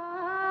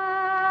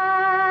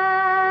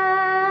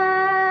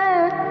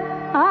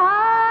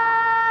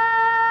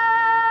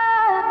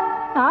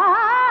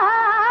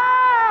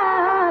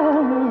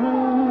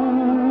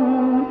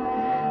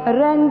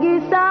 रंगी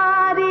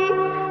सारी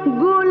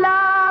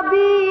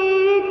गुलाबी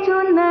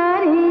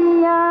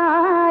चुनरिया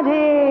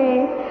रे,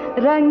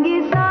 रंगी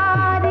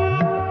सारी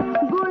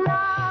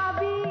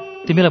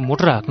गुलाबी। तिमीलाई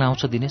मोटर हाँक्न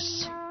आउँछ दिनेश?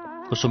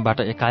 कुसुमबाट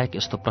एकाएक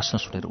यस्तो प्रश्न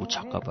सुनेर ऊ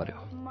छक्क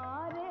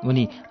पर्यो।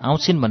 उनी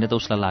आउँछिन् भन्ने त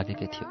उसलाई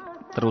लागेकै थियो,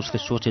 तर उसले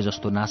सोचे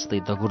जस्तो नाच्दै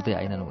दगुर्दै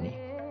आएनन् उनी।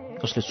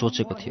 उसले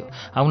सोचेको थियो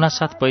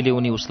आउनासाथ पहिले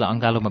उनी उसलाई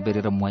अङ्गालोमा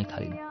बेरेर मुहाई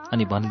खालिन्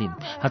अनि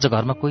भन्लिन्, आज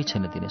घरमा कोही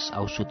छैन दिनेश,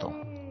 आउ सुतौं।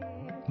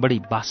 बढी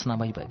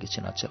बासनामय भएकी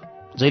छिन् अचेल,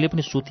 जहिले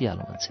पनि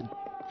सुतिहालौँ भन्छन्।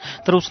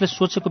 तर उसले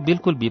सोचेको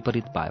बिल्कुल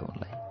विपरीत पायो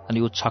उनलाई, अनि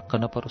ऊ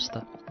छक्क नपरोस्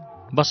त।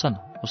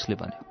 बसन, उसले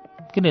भन्यो,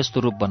 किन यस्तो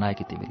रूप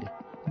बनाएकी तिमीले?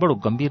 बडो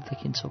गम्भीर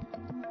देखिन्छौ।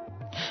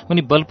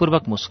 उनी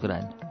बलपूर्वक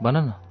मुस्कुराइन्। भन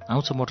न,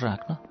 आउँछ मोटर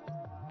हाँक्न?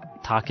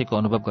 थाकेको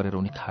अनुभव गरेर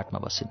उनी खाटमा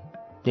बसिन्।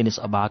 दिनेश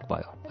अबाक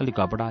भयो, अलि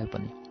घबडायो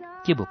पनि।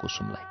 के भयो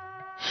कुसुमलाई?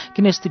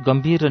 किन यस्तै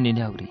गम्भीर र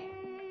निन्याउरी?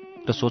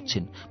 र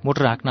सोध्छिन्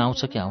मोटर हाँक्न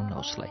आउँछ कि आउन्न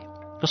उसलाई?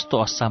 कस्तो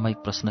असामयिक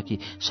प्रश्न कि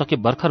सके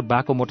भर्खर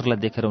बाको मोटरलाई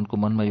देखेर उनको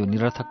मनमा यो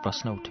निरर्थक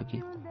प्रश्न उठ्यो कि।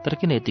 तर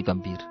किन यति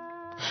गम्भीर?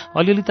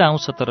 अलिअलि त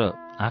आउँछ, तर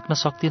हाँक्न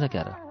सक्दिन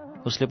क्या र?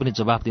 उसले पनि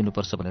जवाफ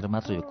दिनुपर्छ भनेर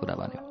मात्र यो कुरा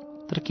भन्यो।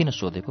 तर किन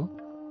सोधेको?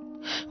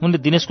 उनले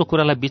दिनेशको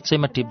कुरालाई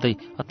बिचैमा टिप्दै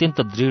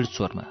अत्यन्त दृढ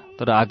स्वरमा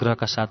तर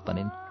आग्रहका साथ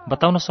भनिन्,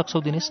 बताउन सक्छौ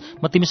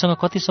दिनेश, म तिमीसँग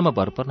कतिसम्म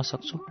भर पर्न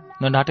सक्छु?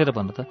 नडाँटेर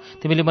भन्न त,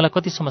 तिमीले मलाई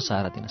कतिसम्म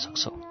सहारा दिन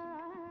सक्छौ?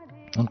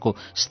 उनको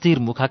स्थिर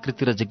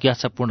मुखाकृति र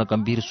जिज्ञासापूर्ण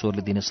गम्भीर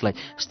स्वरले दिनेशलाई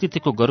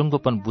स्थितिको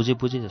गरुङ्गोपन बुझे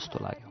जस्तो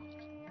लाग्यो।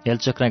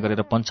 हेलचक्राइ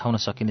गरेर पन्छाउन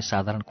सकिने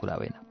साधारण कुरा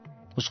होइन।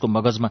 उसको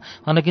मगजमा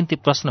अनगिन्ती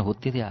प्रश्न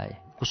हुत्तिँदै आए।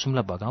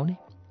 कुसुमलाई भगाउने?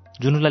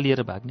 जुनुलाई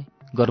लिएर भाग्ने?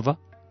 गर्व?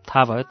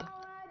 थाहा भयो त?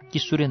 कि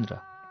सुरेन्द्र?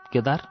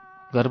 केदार?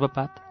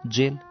 गर्भपात?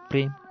 जेल?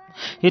 प्रेम?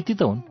 यति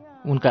त हुन्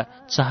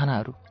उनका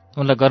चाहनाहरू।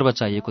 उनलाई गर्व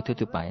चाहिएको थियो,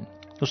 त्यो पाइन्।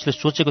 उसले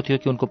सोचेको थियो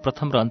कि उनको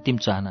प्रथम र अन्तिम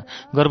चाहना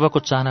गर्वको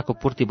चाहनाको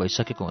पूर्ति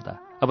भइसकेको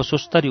हुँदा अब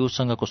सोस्तरी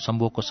उसँगको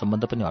सम्भोगको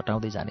सम्बन्ध पनि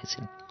हटाउँदै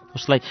जानेछिन्।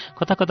 उसलाई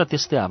कता कता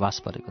त्यस्तै आभास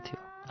परेको थियो।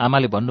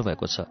 आमाले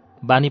भन्नुभएको छ,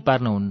 बानी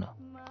पार्न हुन्न।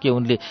 के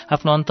उनले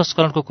आफ्नो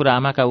अन्तस्करणको कुरा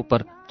आमाका उप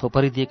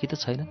थोपरिदिएकी त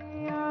छैन?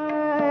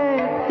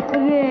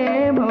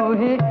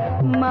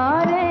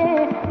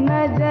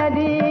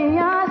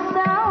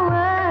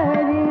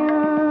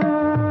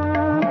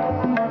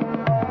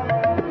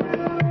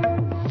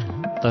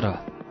 तर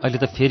अहिले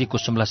त फेरि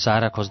कुसुमलाई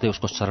सहारा खोज्दै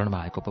उसको शरणमा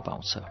आएको पो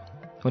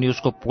पाउँछ। उनी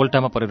उसको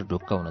पोल्टामा परेर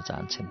ढुक्क हुन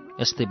चाहन्छन्।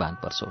 यस्तै भान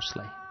पर्छ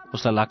उसलाई।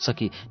 उसलाई लाग्छ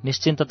कि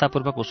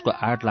निश्चिन्ततापूर्वक उसको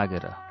आड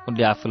लागेर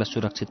उनले आफूलाई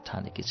सुरक्षित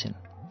ठानेकी छिन्।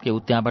 के ऊ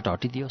त्यहाँबाट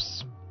हटिदियोस्?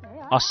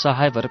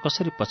 असहाय भएर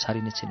कसरी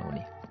पछारिने छिन्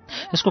उनी?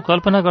 यसको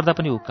कल्पना गर्दा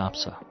पनि ऊ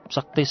काँप्छ।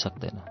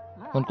 सक्दैन।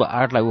 उनको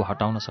आडलाई ऊ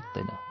हटाउन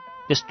सक्दैन।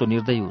 त्यस्तो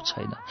निर्दयी ऊ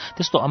छैन,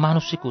 त्यस्तो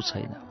अमानुषिक ऊ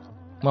छैन।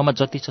 ममा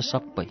जति छ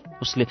सबै,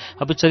 उसले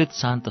अविचलित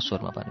शान्त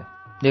स्वरमा भन्यो।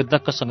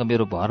 निर्धक्कसँग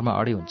मेरो भरमा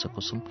अडे हुन्छ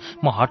कुसुम,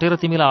 म हटेर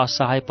तिमीलाई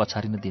असहाय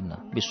पछारिन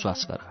दिन्न,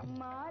 विश्वास गर।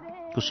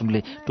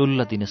 कुसुमले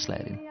टुल्ल दिनेशलाई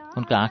हेरिन्।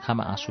 उनका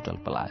आँखामा आँसु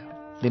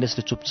टल्पलायो।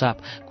 दिनेशले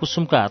चुपचाप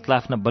कुसुमका हातलाई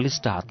आफ्ना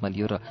बलिष्ठ हातमा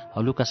लियो र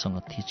हलुकासँग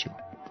थिच्यो।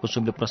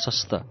 कुसुमले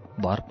प्रशस्त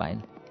भर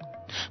पाइन्।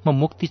 म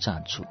मुक्ति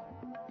चाहन्छु,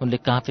 उनले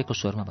काँपेको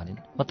स्वरमा भनिन्।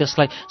 म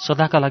त्यसलाई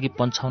सदाका लागि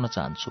पन्छाउन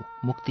चाहन्छु,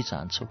 मुक्ति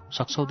चाहन्छु।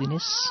 सक्छौ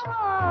दिनेश?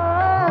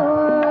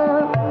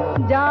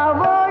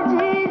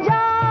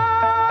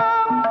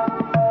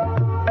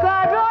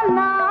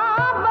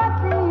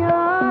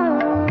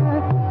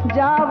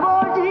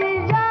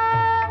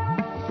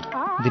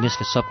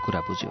 दिनेशले सब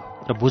कुरा बुझ्यो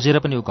र बुझेर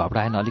पनि ऊ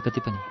घबराएन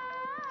अलिकति पनि।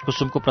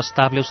 कुसुमको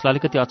प्रस्तावले उसलाई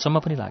अलिकति अचम्म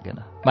पनि लागेन।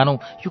 मानौ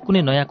यो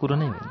कुनै नयाँ कुरो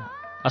नै होइन,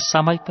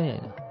 असामयिक पनि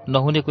होइन,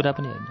 नहुने कुरा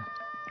पनि होइन।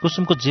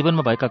 कुसुमको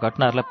जीवनमा भएका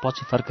घटनाहरूलाई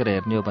पछि फर्केर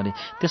हेर्ने हो भने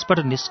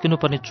त्यसबाट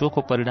निस्किनुपर्ने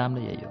चोखो परिणाम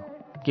नै यही हो।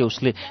 के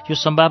उसले यो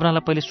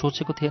सम्भावनालाई पहिले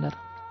सोचेको थिएन र?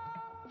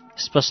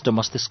 स्पष्ट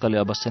मस्तिष्कले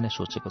अवश्य नै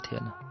सोचेको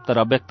थिएन, तर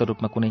अव्यक्त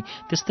रूपमा कुनै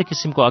त्यस्तै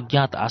किसिमको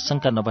अज्ञात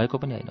आशंका नभएको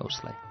पनि होइन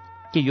उसलाई।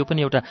 के यो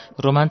पनि एउटा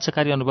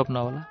रोमाञ्चकारी अनुभव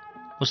नहोला?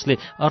 उसले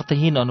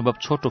अर्थहीन अनुभव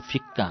छोटो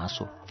फिक्का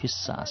हाँसो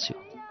फिस्सा हाँस्यो।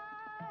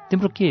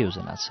 तिम्रो के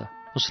योजना छ?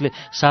 उसले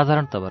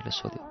साधारण तवरले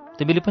सोध्यो।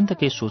 तिमीले पनि त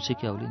केही सोचे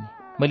कि औली नि?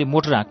 मैले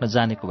मोटर हाँक्न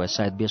जानेको भए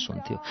सायद बेस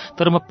हुन्थ्यो,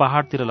 तर म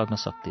पहाडतिर लग्न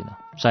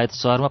सक्दिनँ, सायद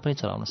सहरमा पनि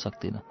चलाउन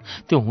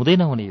सक्दिनँ। त्यो हुँदै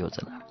नहुने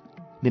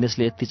योजना।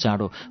 दिनेशले यति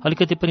चाँडो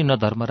अलिकति पनि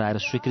नधर्म राएर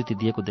स्वीकृति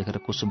दिएको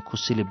देखेर कुसुम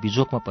खुसीले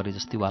बिजोकमा परे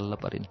जस्तै वाल्ल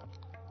परिन्।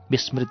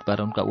 विस्मृत भएर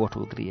उनका ओठ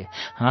उग्रिए।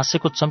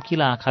 हाँसेको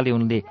चम्किला आँखाले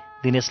उनले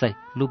दिनेशलाई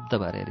लुब्ध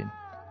भएर हेरिन्।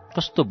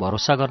 कस्तो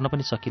भरोसा गर्न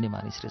पनि सकिने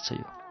मानिस रहेछ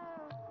यो।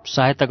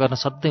 सहायता गर्न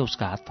सधैँ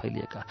उसका हात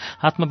फैलिएका,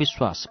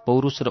 आत्मविश्वास,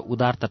 पौरुष र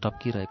उदारता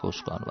टप्किरहेको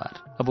उसको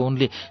अनुहार। अब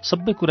उनले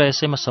सबै कुरा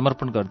यसैमा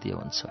समर्पण गरिदिए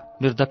हुन्छ,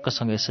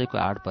 निर्धक्कसँग यसैको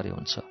आड परे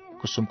हुन्छ।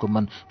 कुसुमको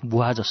मन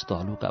बुहा जस्तो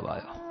हलुका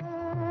भयो।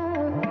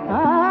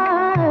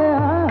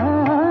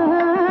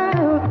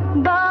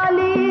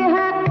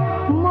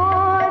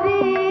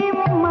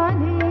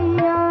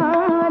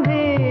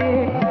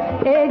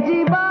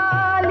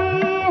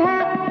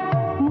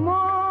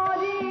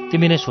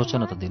 तिमी नै सोच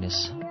न त दिनेश,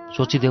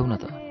 सोचिदेऊ न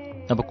त।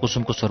 अब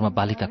कुसुमको स्वरमा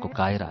बालिकाको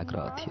कायर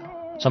आग्रह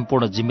थियो।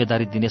 सम्पूर्ण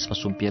जिम्मेदारी दिनेशमा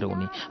सुम्पिएर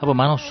उनी अब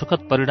मानव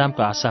सुखद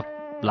परिणामको आशा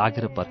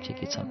लागेर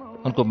पर्खिएकी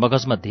छन्। उनको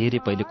मगजमा धेरै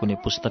पहिले कुनै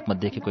पुस्तकमा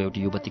देखेको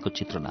एउटी युवतीको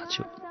चित्र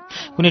नाच्यो।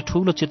 कुनै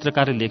ठूलो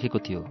चित्रकारले लेखेको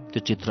थियो।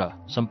 त्यो चित्र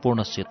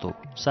सम्पूर्ण सेतो,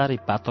 साह्रै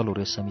पातलो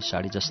रेशमी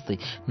साडी जस्तै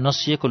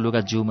नसिएको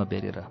लुगा जिउमा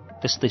बेरेर,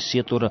 त्यस्तै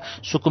सेतो र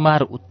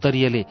सुकुमार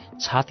उत्तरीयले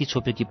छाती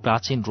छोपेकी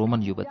प्राचीन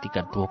रोमन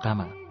युवतीका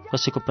ढोकामा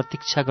कसैको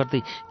प्रतीक्षा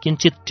गर्दै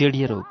किञ्चित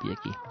टेडिएर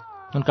उभिएकी।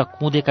 उनका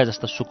कुँदेका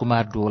जस्ता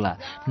सुकुमार डोला,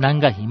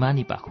 नाङ्गा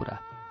हिमानी पाखुरा,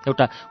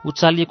 एउटा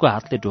उचालिएको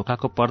हातले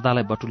ढोकाको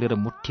पर्दालाई बटुलेर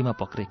मुठ्ठीमा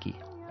पक्रेकी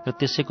र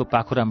त्यसैको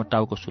पाखुरामा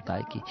टाउको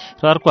सुताएकी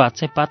र अर्को हात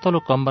चाहिँ पातलो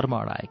कम्बरमा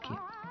अडाएकी।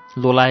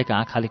 लोलाएका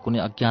आँखाले कुनै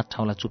अज्ञात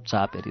ठाउँलाई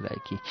चुपचाप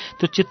हेरिरहेकी।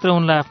 त्यो चित्र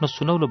उनलाई आफ्नो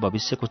सुनौलो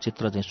भविष्यको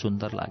चित्र चाहिँ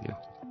सुन्दर लाग्यो।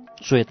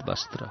 श्वेत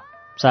वस्त्र,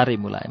 साह्रै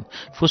मुलायम,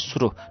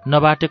 फुस्रो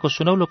नबाटेको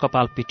सुनौलो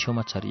कपाल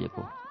पिठ्यौमा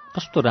छरिएको।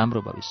 कस्तो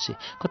राम्रो भविष्य,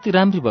 कति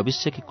राम्री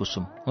भविष्य कि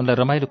कुसुम। उनलाई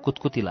रमाइलो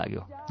कुतकुती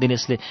लाग्यो।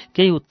 दिनेशले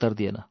केही उत्तर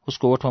दिएन।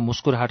 उसको ओठमा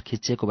मुस्कुराहट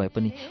खिचिएको भए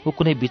पनि ऊ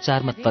कुनै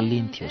विचारमा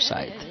तल्लीन थियो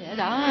सायद।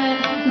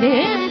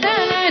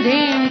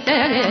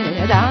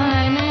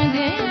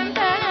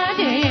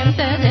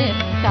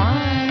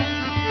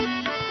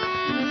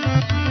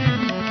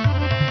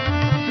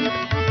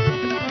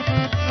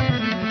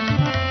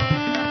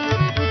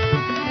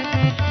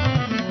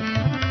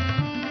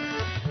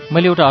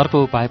 मैले एउटा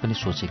अर्को उपाय पनि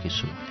सोचेकी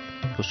छु।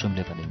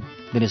 कुसुमले भनिन्।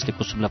 दिनेशले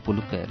कुसुमलाई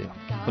पुलुक्क हेऱ्यो।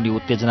 उनी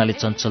उत्तेजनाले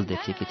चञ्चल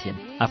देखिएकी थिइन्।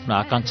 आफ्नो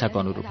आकाङ्क्षाको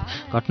अनुरूप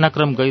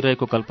घटनाक्रम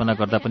गइरहेको कल्पना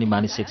गर्दा पनि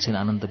मानिस एकछिन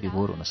आनन्द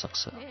विभोर हुन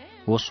सक्छ,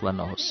 होस् वा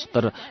नहोस्।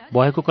 तर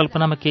भएको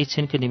कल्पनामा केही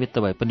छिनको निमित्त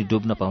भए पनि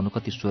डुब्न पाउनु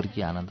कति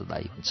स्वर्गीय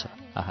आनन्ददायी हुन्छ।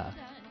 आहा,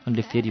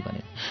 उनले फेरि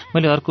भनिन्,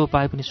 मैले अर्को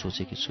उपाय पनि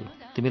सोचेकी छु।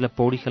 तिमीलाई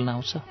पौडी खेल्न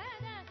आउँछ?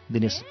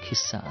 दिनेश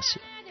खिस्सा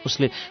हाँस्यो।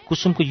 उसले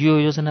कुसुमको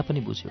यो योजना पनि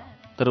बुझ्यो,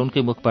 तर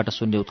उनकै मुखबाट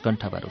सुन्ने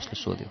उत्कण्ठा भएर उसले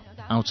सोध्यो,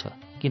 आउँछ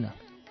किन?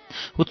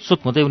 उत्सुक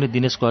हुँदै उनी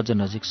दिनेशको अझ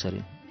नजिक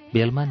सरिन्।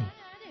 भेलमा नि?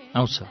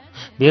 आउँछ।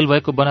 भेल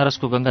भएको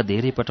बनारसको गङ्गा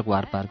धेरै पटक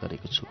वारपार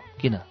गरेको छु।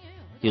 किन?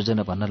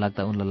 योजना भन्न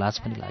लाग्दा उनलाई लाज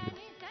पनि लाग्यो।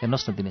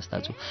 हेर्नुहोस् न दिनेश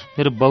दाजु,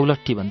 मेरो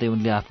बौलट्ठी भन्दै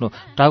उनले आफ्नो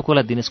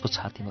टाउकोलाई दिनेशको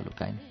छातीमा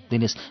लुकाइन्।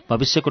 दिनेश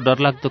भविष्यको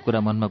डरलाग्दो कुरा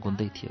मनमा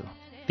गुन्दै थियो।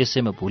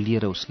 त्यसैमा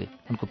भुलिएर उसले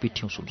उनको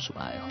पिठ्यौँ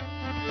सुमसुमायो।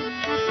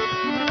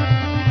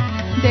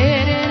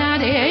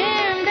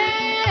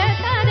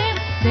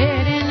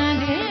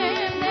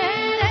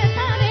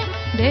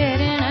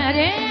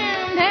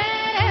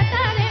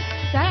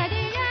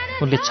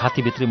 उनले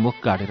छातीभित्री मुख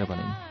गाडेर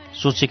भनिन्,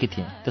 सोचेकी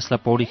थिएँ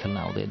त्यसलाई पौडी खेल्न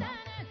आउँदैन।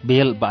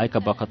 बेल बाएका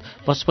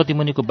बखत पशुपति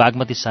मुनिको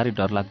बागमती साह्रै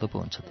डरलाग्दो पो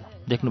हुन्छ त।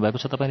 देख्नुभएको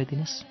छ तपाईँले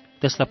दिनेश?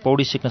 त्यसलाई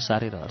पौडी सिक्न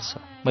साह्रै रहर छ।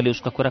 मैले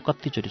उसका कुरा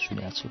कतिचोटि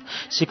सुनेको छु।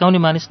 सिकाउने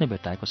मानिस नै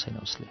भेटाएको छैन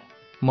उसले।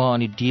 म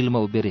अनि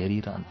डिलमा उभिएर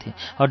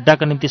हेरिरहन्थेँ।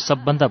 अड्डाका निम्ति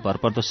सबभन्दा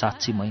भरपर्दो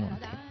साक्षी मै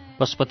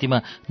हुन्थेँ।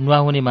 पशुपतिमा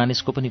नुहाउने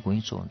मानिसको पनि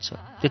घुइँचो हुन्छ,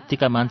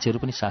 त्यत्तिका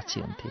मान्छेहरू पनि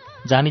साक्षी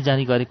हुन्थे। जानी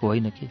जानी गरेको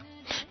होइन कि।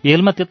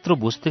 बेलमा त्यत्रो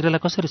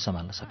भुस्तेरेलाई कसरी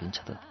सम्हाल्न सकिन्छ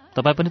त?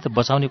 तपाईँ पनि त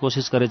बचाउने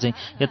कोसिस गरे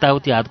चाहिँ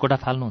यताउति हातगोडा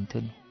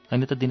फाल्नुहुन्थ्यो नि,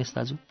 होइन त दिनेश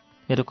दाजु?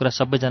 मेरो कुरा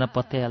सबैजना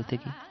पत्याइहाल्थे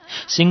कि।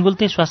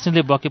 सिङ्गुल्ते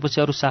स्वास्नीले बकेपछि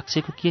अरू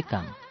साक्षीको के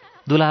काम?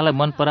 दुलालाई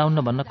मन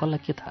पराउन्न भन्न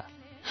कसलाई के थाहा?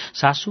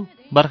 सासू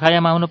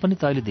बर्खायामा आउन पनि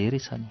त अहिले धेरै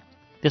छ नि।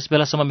 त्यस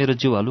बेलासम्म मेरो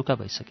जिउ हलुका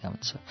भइसक्यो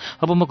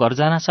हुन्छ। अब म घर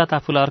जानासाथ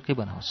आफूलाई अर्कै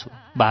बनाउँछु।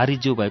 भारी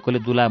जिउ भएकोले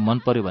दुला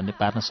मन पर्यो भन्ने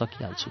पार्न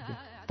सकिहाल्छु कि।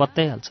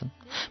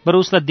 पत्याइहाल्छन्।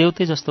 बरु उसलाई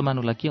देउते जस्तो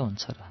मानुलाई के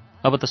हुन्छ र?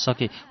 अब त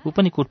सके ऊ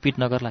पनि कुटपिट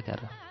नगर्ला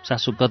क्यार।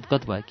 सासू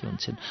गदगद भएकी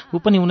हुन्छन्।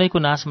 ऊ पनि उनैको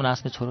नाशमा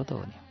नाच्ने छोरो त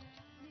हो नि।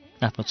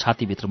 आफ्नो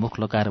छातीभित्र मुख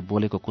लगाएर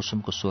बोलेको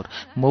कुसुमको स्वर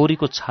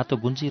मौरीको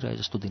छातो गुन्जिरहे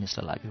जस्तो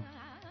दिनेशलाई लाग्यो।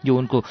 यो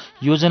उनको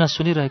योजना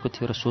सुनिरहेको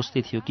थियो र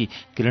सोच्दै थियो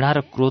कि घृणा र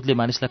क्रोधले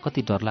मानिसलाई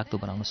कति डरलाग्दो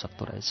बनाउन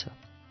सक्दो रहेछ।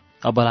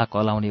 अबला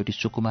कलाउने एउटी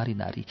सुकुमारी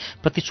नारी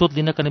प्रतिशोध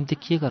लिनका निम्ति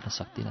के गर्न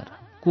सक्दिन र?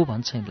 को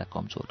भन्छ यिनलाई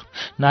कमजोर?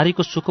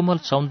 नारीको सुकोमल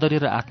सौन्दर्य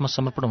र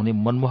आत्मसमर्पण हुने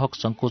मनमोहक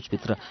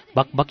सङ्कोचभित्र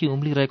बकबकी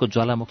उम्लिरहेको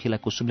ज्वालामुखीलाई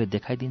कुसुमले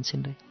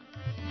देखाइदिन्छन् रे।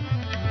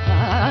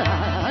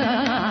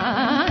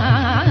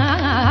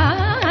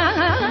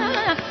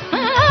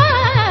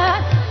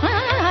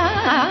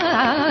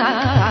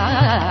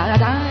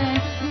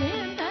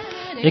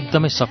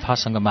 एकदमै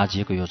सफासँग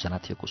माझिएको योजना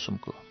थियो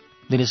कुसुमको।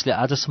 दिनेशले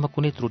आजसम्म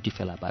कुनै त्रुटि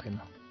फेला पारेन।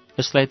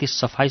 यसलाई यति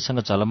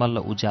सफाइसँग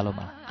झलमल्ल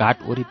उज्यालोमा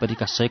घाट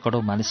वरिपरिका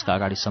सैकडौँ मानिसका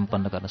अगाडि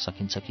सम्पन्न गर्न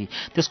सकिन्छ कि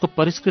त्यसको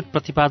परिष्कृत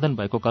प्रतिपादन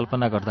भएको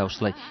कल्पना गर्दा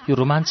उसलाई यो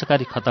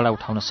रोमाञ्चकारी खतरा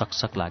उठाउन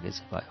सकसक लागे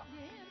भयो।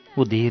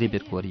 ऊ धेरै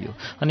बेर कोरियो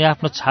अनि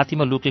आफ्नो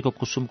छातीमा लुकेको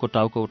कुसुमको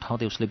टाउको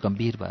उठाउँदै उसले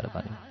गम्भीर भएर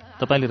भन्यो,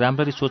 तपाईँले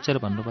राम्ररी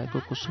सोचेर भन्नुभएको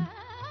कुसुम?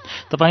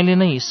 तपाईँले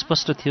नै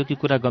स्पष्ट थियो कि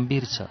कुरा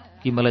गम्भीर छ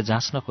कि मलाई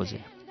जाँच्न खोजे?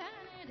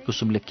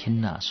 कुसुमले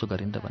खिन्न आँसु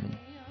गरिन् र भनिन्,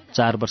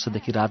 4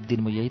 वर्षदेखि रात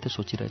दिन म यही त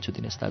सोचिरहेछु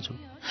दिनेश दाजु।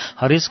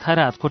 हरेस खाएर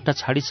हातखुट्टा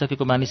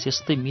छाडिसकेको मानिस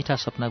यस्तै मिठा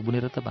सपना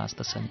बुनेर त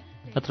बाँच्दछ नि,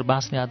 नत्र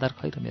बाँच्ने आधार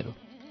खै र मेरो।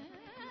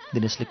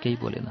 दिनेशले केही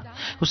बोलेन।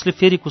 उसले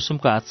फेरि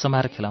कुसुमको हात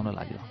समाएर खेलाउन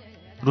लाग्यो।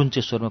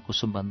 रुन्चे स्वरमा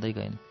कुसुम भन्दै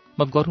गइन्,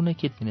 म गरौँ नै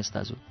के दिनेश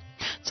दाजु?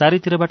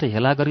 चारैतिरबाट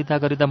हेला गरिदा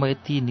गरिदा म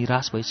यति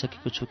निराश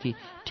भइसकेको छु कि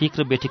ठिक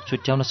र बेठिक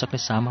छुट्याउन सक्ने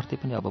सामर्थ्य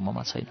पनि अब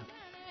ममा छैन।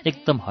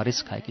 एकदम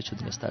हरेस खाएकी छु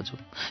दिनेश दाजु,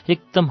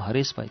 एकदम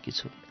हरेस भएकी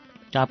छु।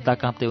 काँप्दा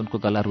काँप्दै उनको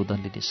गला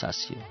रुदनले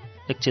निसासियो।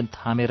 एकछिन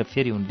थामेर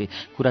फेरि उनले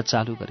कुरा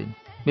चालु गरिन्,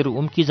 मेरो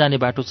उम्की जाने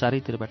बाटो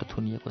चारैतिरबाट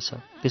थुनिएको छ।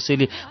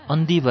 त्यसैले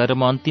अन्धी भएर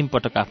म अन्तिम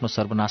पटक आफ्नो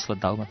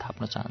सर्वनाशलाई दाउमा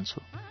थाप्न चाहन्छु।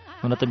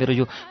 हुन त मेरो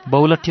यो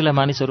बौलट्ठीलाई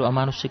मानिसहरू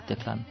अमानुषिक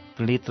देख्लान्,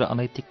 घृणित र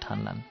अनैतिक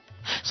ठान्लान्।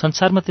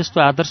 संसारमा त्यस्तो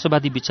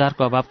आदर्शवादी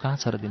विचारको अभाव कहाँ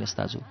छ र दिनेश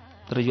दाजु?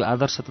 तर यो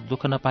आदर्श त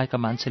दुःख नपाएका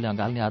मान्छेले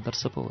अँगाल्ने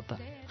आदर्श पो हो त।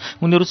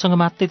 उनीहरूसँग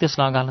मात्रै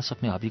त्यसलाई अँगाल्न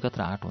सक्ने हविगत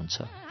र आँट हुन्छ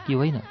कि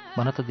होइन?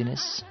 भन त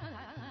दिनेश।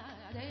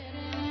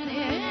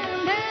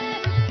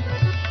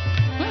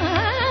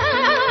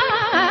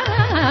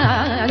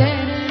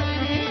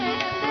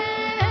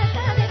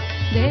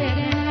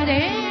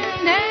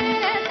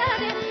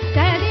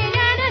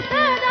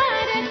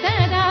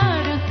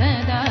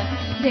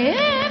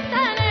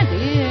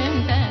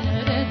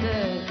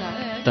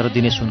 तर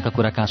दिनेश उनका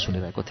कुरा कहाँ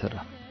सुनिरहेको थियो र?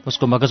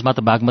 उसको मगजमा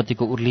त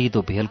बागमतीको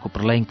उर्लिदो भेलको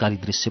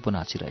प्रलयङ्कारी दृश्य पो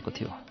नाचिरहेको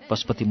थियो।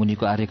 पशुपति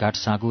मुनिको आर्यघाट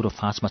साँगु र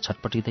फाँसमा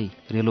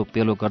छटपटिँदै रेलो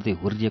पेलो गर्दै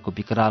हुर्रिएको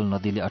विकराल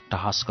नदीले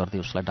अट्टहास गर्दै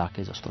उसलाई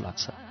डाके जस्तो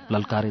लाग्छ,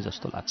 ललकारे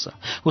जस्तो लाग्छ।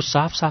 ऊ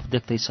साफ साफ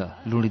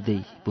देख्दैछ, लुडिँदै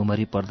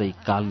भुमरी पर्दै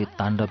कालले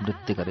ताण्डव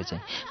नृत्य गरे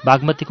चाहिँ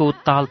बागमतीको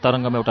उत्ताल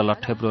तरङ्गमा एउटा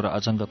लट्ठेब्रो र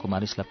अजङ्गको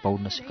मानिसलाई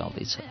पौड्न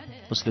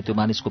सिकाउँदैछ। उसले त्यो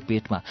मानिसको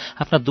पेटमा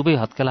आफ्ना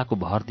दुवै हत्केलाको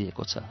भर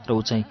दिएको छ र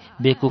ऊ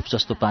चाहिँ बेकुफ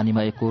जस्तो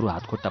पानीमा एकोरो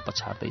हातखुट्टा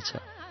पछार्दैछ।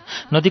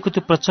 नदीको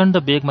त्यो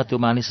प्रचण्ड वेगमा त्यो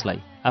मानिसलाई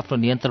आफ्नो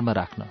नियन्त्रणमा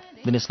राख्न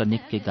दिनेशलाई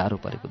निकै गाह्रो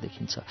परेको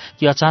देखिन्छ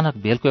कि अचानक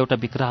भेलको एउटा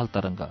विकराल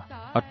तरङ्ग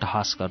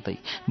अट्टहास गर्दै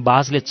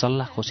बाजले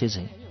चल्ला खोसे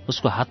झैँ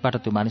उसको हातबाट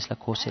त्यो मानिसलाई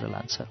खोसेर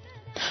लान्छ।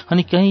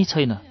 अनि कहीँ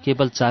छैन,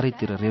 केवल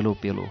चारैतिर रेलो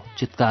पेलो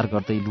चित्कार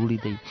गर्दै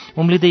लुडिँदै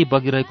उम्लिँदै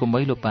बगिरहेको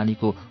मैलो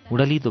पानीको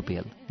उडलिदो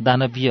भेल,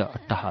 दानवीय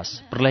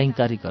अट्टहास,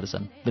 प्रलयङ्कारी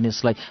गर्जन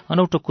दिनेशलाई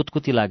अनौठो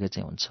कुतकुती लागे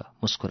चाहिँ हुन्छ,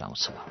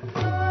 मुस्कुराउँछ।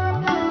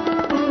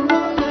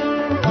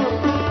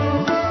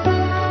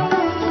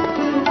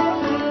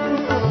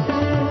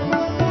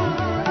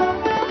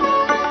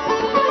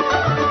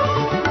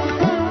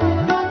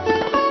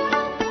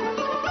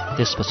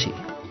 त्यसपछि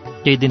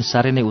केही दिन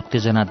साह्रै नै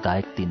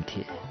उत्तेजनादायक दिन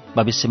थिए।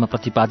 भविष्यमा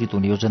प्रतिपादित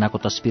हुने योजनाको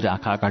तस्बिर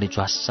आँखा अगाडि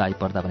झ्वास्स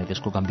आइपर्दा भने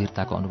त्यसको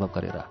गम्भीरताको अनुभव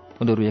गरेर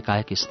उनीहरू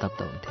एकाएक स्तब्ध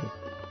हुन्थे।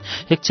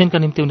 एकछिनका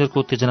निम्ति उनीहरूको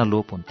उत्तेजना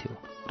लोप हुन्थ्यो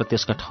र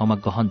त्यसका ठाउँमा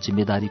गहन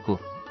जिम्मेदारीको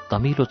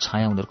धमिलो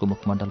छाया उनीहरूको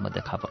मुखमण्डलमा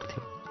देखा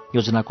पर्थ्यो।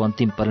 योजनाको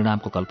अन्तिम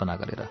परिणामको कल्पना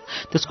गरेर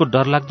त्यसको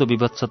डरलाग्दो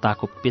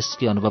विभत्सताको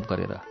पेस्की अनुभव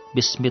गरेर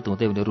विस्मित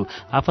हुँदै उनीहरू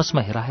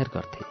आपसमा हेराहेर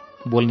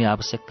गर्थे। बोल्ने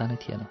आवश्यकता नै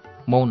थिएन,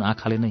 मौन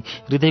आँखाले नै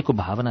हृदयको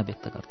भावना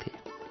व्यक्त गर्थे।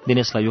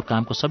 दिनेशलाई यो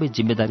कामको सबै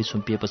जिम्मेदारी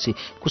सुम्पिएपछि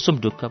कुसुम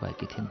ढुक्क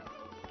भएकी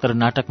थिइन्। तर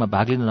नाटकमा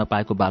भाग लिन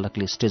नपाएको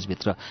बालकले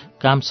स्टेजभित्र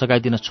काम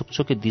सघाइदिन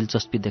छुकछुकै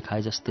दिलचस्पी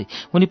देखाए जस्तै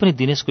उनी पनि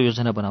दिनेशको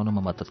योजना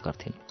बनाउनमा मद्दत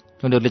गर्थिन्।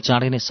 उनीहरूले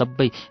चाँडै नै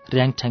सबै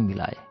र्याङठ्याङ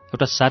मिलाए।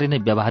 एउटा साह्रै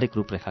नै व्यावहारिक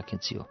रूपरेखा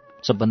खिचियो।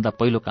 सबभन्दा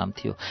पहिलो काम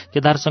थियो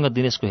केदारसँग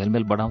दिनेशको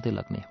हेलमेल बढाउँदै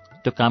लग्ने।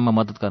 त्यो काममा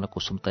मद्दत गर्न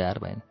कुसुम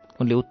तयार भइन्।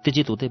 उनले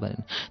उत्तेजित हुँदै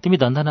भनिन्, तिमी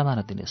धन्दा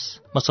नमान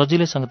दिनेश, म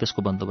सजिलैसँग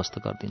त्यसको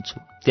बन्दोबस्त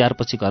गरिदिन्छु।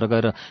 त्यारपछि घर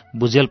गएर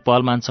भुजेल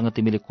पहलमानसँग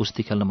तिमीले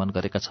कुस्ती खेल्न मन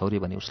गरेका छौरी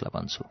भनी उसलाई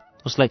भन्छु।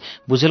 उसलाई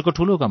भुजेलको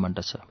ठुलो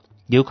घमण्ड छ,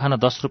 घिउ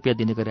खान 10 रुपियाँ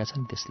दिने गरेका छ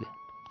नि त्यसले।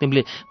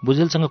 तिमीले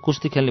भुजेलसँग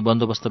कुस्ती खेल्ने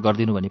बन्दोबस्त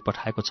गरिदिनु भनी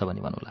पठाएको छ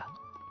भनी भन्नुला।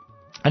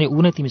 अनि ऊ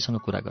नै तिमीसँग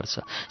कुरा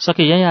गर्छ,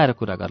 सके यहीँ आएर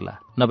कुरा गर्ला,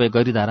 नभए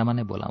गैरीधारामा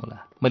नै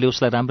बोलाउँला। मैले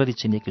उसलाई राम्ररी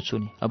चिनेकी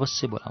छु नि,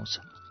 अवश्य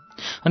बोलाउँछ।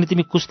 अनि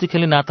तिमी कुस्ती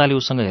खेल्ने नाताले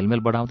उसँग हेलमेल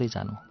बढाउँदै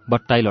जानु,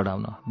 बट्टाई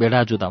लडाउन,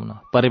 भेडा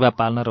जुदाउन, परेवा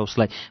पाल्न र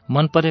उसलाई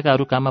मन परेका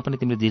अरू काममा पनि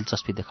तिमीले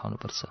दिलचस्पी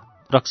देखाउनुपर्छ।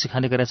 रक्सी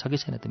खाने गरेका छ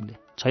कि छैन तिमीले?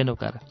 छैनौ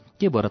कार,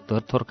 के भएर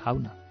थोर खाऊ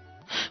न।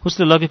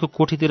 उसले लगेको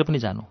कोठीतिर पनि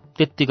जानु,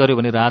 त्यति गर्यो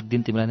भने रात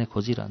दिन तिमीलाई नै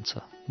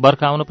खोजिरहन्छ।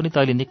 बर्खा आउन पनि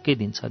त अहिले निकै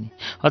दिन छ नि,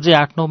 अझै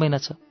 8-9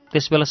 महिना छ।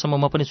 त्यस बेलासम्म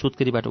म पनि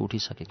सुत्केरीबाट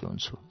उठिसकेको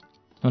हुन्छु।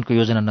 उनको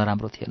योजना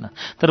नराम्रो थिएन,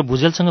 तर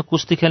भुजेलसँग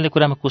कुस्ती खेल्ने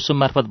कुरामा कुसुम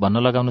मार्फत भन्न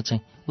लगाउन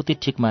चाहिँ उति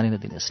ठिक मानेन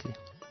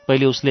दिनेशले।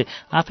 पहिले उसले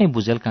आफै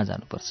भुजेल कहाँ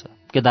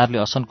जानुपर्छ। केदारले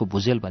असनको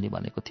भुजेल भनी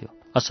भनेको थियो।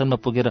 असनमा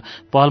पुगेर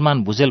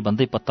पहलमान भुजेल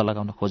भन्दै पत्ता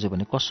लगाउन खोज्यो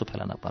भने कसो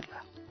फेला नपर्ला।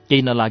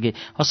 केही नलागे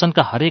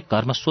असनका हरेक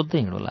घरमा सोध्दै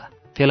हिँडोला,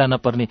 फेला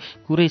नपर्ने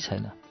कुरै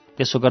छैन।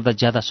 त्यसो गर्दा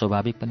ज्यादा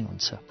स्वाभाविक पनि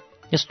हुन्छ।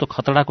 यस्तो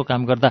खतडाको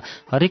काम गर्दा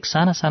हरेक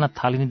साना साना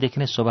थालिनीदेखि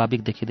नै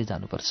स्वाभाविक देखिँदै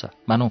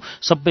जानुपर्छ, मानौ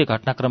सबै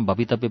घटनाक्रम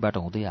भवितव्यबाट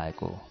हुँदै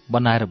आएको हो,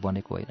 बनाएर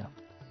बनेको होइन।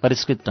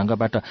 परिष्कृत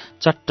ढङ्गबाट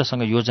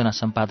चट्टसँग योजना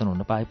सम्पादन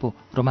हुन पाए पो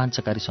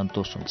रोमाञ्चकारी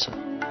सन्तोष हुन्छ।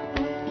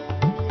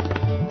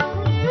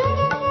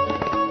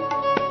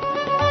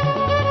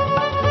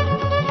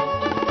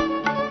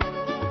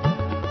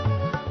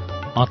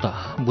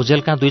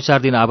 भुजेल कहाँ 2-4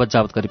 दिन आवत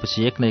जावत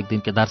गरेपछि एक न एक दिन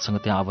केदारसँग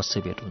त्यहाँ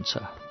अवश्य भेट हुन्छ।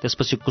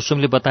 त्यसपछि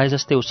कुसुमले बताए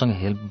जस्तै उसँग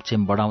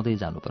हेलचेम बढाउँदै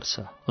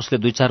जानुपर्छ। उसले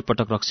 2-4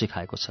 पटक रक्सी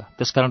खाएको छ,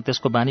 त्यसकारण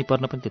त्यसको बानी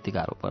पर्न पनि त्यति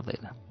गाह्रो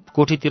पर्दैन।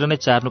 कोठीतिर नै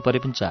चार्नु परे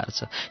पनि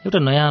चार्छ। एउटा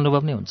नयाँ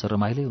अनुभव नै हुन्छ,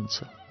 रमाइलै हुन्छ।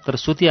 तर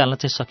सुतिहाल्न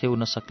चाहिँ सके उ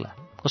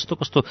नसक्ला। कस्तो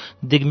कस्तो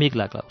दिगमिग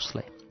लाग्ला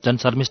उसलाई। झन्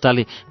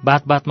शर्मिष्ठाले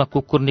बात-बातमा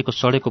कुकुर्नीको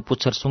सडेको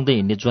पुच्छर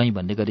सुँग्दै हिँड्ने ज्वाइँ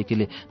भन्ने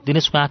गरेकीले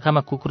दिनेशको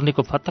आँखामा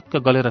कुकुर्नीको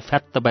फतक्क गलेर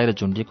फ्यात्त बाहिर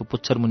झुन्डिएको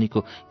पुच्छर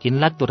मुनिको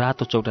घिनलाग्दो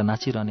रातो चौटा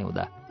नाचिरहने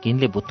हुँदा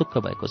घिनले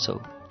भुतुक्क भएको छौ।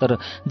 तर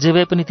जे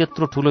भए पनि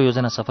त्यत्रो ठुलो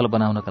योजना सफल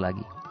बनाउनका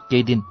लागि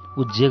केही दिन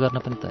ऊ जे गर्न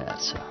पनि तयार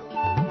छ।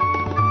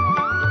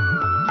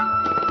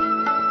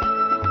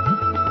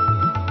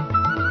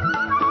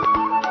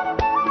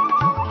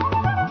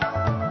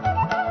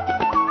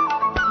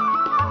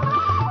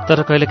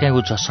 तर कहिलेकाहीँ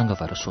ऊ झस्सङ्ग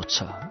भएर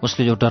सोध्छ,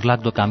 उसले यो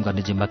डरलाग्दो काम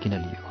गर्ने जिम्मा किन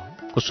लियो?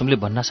 कुसुमले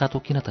भन्नासाथ ऊ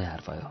किन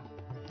तयार भयो?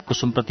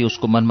 कुसुमप्रति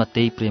उसको मनमा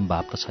त्यही प्रेम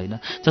भाव त छैन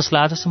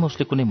जसलाई आजसम्म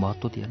उसले कुनै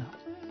महत्त्व दिएन।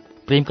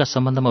 प्रेमका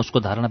सम्बन्धमा उसको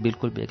धारणा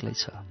बिल्कुल बेग्लै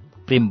छ।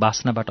 प्रेम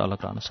वासनाबाट अलग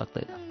रहन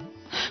सक्दैन।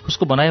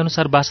 उसको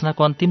भनाइअनुसार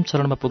वासनाको अन्तिम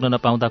चरणमा पुग्न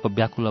नपाउँदाको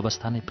व्याकुल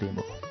अवस्था नै प्रेम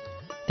हो।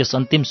 त्यस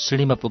अन्तिम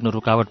श्रेणीमा पुग्न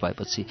रुकावट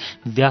भएपछि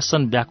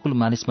व्यासन व्याकुल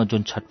मानिसमा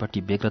जुन छटपटी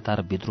व्यग्रता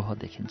र विद्रोह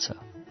देखिन्छ,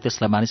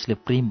 त्यसलाई मानिसले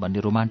प्रेम भन्ने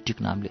रोमान्टिक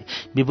नामले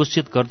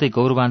विभूषित गर्दै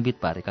गौरवान्वित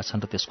पारेका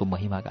छन् र त्यसको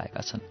महिमा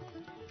गाएका छन्।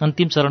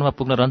 अन्तिम चरणमा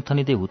पुग्न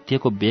रन्थनिँदै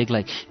हुत्तिएको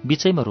वेगलाई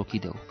बीचैमा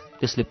रोकिदेऊ,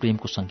 त्यसले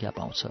प्रेमको संज्ञा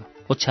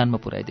पाउँछ। ओछ्यानमा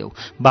पुर्याइदेऊ,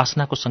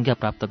 वासनाको संज्ञा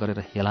प्राप्त गरेर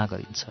हेला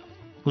गरिन्छ।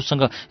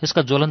 उसँग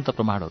यसका ज्वलन्त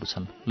प्रमाणहरू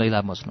छन्।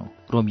 लैला मज्नु,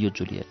 रोमियो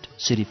जुलियट,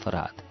 श्री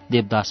फरहाद,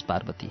 देवदास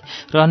पार्वती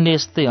र अन्य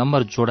यस्तै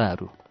अमर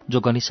जोडाहरू जो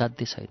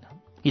गनिसाध्य छैन।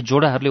 यी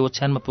जोडाहरूले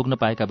ओछ्यानमा पुग्न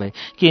पाएका भए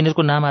के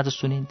यिनीहरूको नाम आज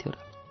सुनिन्थ्यो र?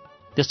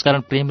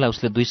 त्यसकारण प्रेमलाई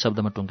उसले 2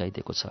 शब्दमा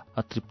टुङ्गाइदिएको छ,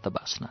 अतृप्त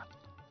वासना।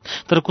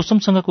 तर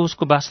कुसुमसँगको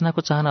उसको वासनाको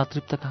चाहना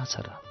अतृप्त कहाँ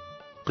छ र?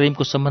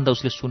 प्रेमको सम्बन्ध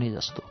उसले सुने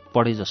जस्तो,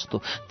 पढे जस्तो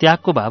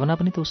त्यागको भावना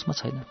पनि त उसमा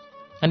छैन।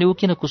 अनि ऊ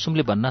किन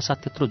कुसुमले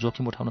भन्नासाथ त्यत्रो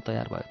जोखिम उठाउन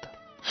तयार भयो त?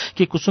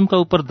 के कुसुमका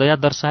उपर दया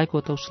दर्शाएको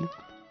हो त उसले?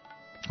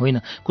 होइन,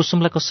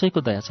 कुसुमलाई कसैको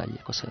दया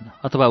चाहिएको छैन,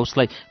 अथवा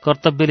उसलाई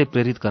कर्तव्यले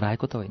प्रेरित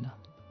गराएको त होइन।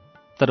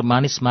 तर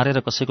मानिस मारेर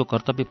कसैको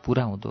कर्तव्य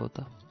पूरा हुँदो हो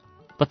त?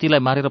 पतिलाई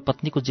मारेर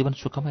पत्नीको जीवन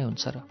सुखमय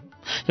हुन्छ र?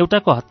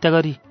 एउटाको हत्या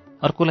गरी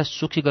अर्कोलाई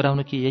सुखी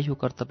गराउनु कि यही हो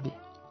कर्तव्य?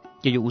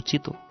 के यो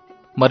उचित हो?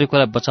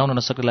 मरेकोलाई बचाउन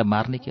नसकेलाई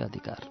मार्ने के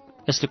अधिकार?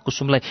 यसले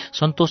कुसुमलाई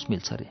सन्तोष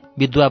मिल्छ रे,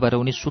 विधवा भएर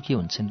उनी सुखी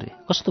हुन्छन् रे।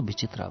 कस्तो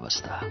विचित्र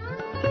अवस्था।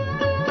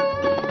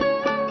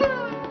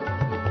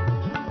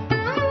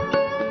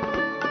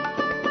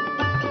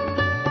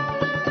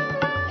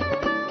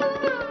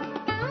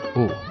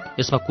 हो,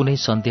 यसमा कुनै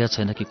सन्देह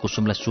छैन कि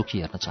कुसुमलाई सुखी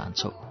हेर्न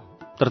चाहन्छौ,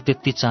 तर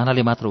त्यति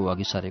चाहनाले मात्र ऊ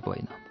अघि सरेको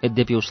होइन।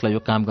 यद्यपि उसलाई यो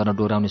काम गर्न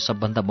डोराउने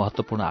सबभन्दा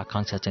महत्त्वपूर्ण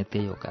आकांक्षा चाहिँ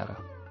त्यही हो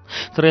कारण।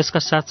 तर यसका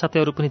साथसाथै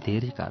अरू पनि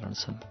धेरै कारण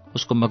छन्।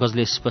 उसको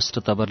मगजले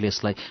स्पष्ट तवरले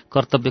यसलाई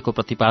कर्तव्यको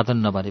प्रतिपादन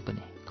नभने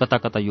पनि कता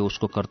कता यो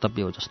उसको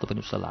कर्तव्य हो जस्तो पनि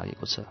उसलाई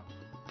लागेको छ।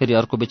 फेरि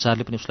अर्को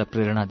विचारले पनि उसलाई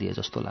प्रेरणा दिए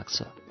जस्तो लाग्छ।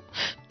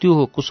 त्यो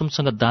हो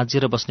कुसुमसँग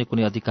दाँजिएर बस्ने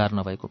कुनै अधिकार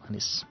नभएको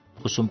मानिस।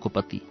 कुसुमको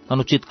पति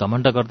अनुचित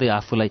घमण्ड गर्दै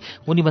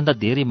आफूलाई उनीभन्दा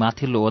धेरै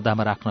माथिल्लो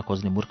ओहदामा राख्न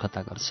खोज्ने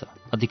मूर्खता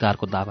गर्छ,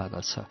 अधिकारको दावा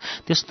गर्छ।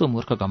 त्यस्तो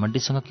मूर्ख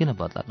घमण्डीसँग किन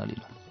बदला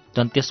नलिनु?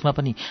 झन् त्यसमा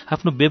पनि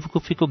आफ्नो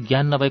बेवकुफीको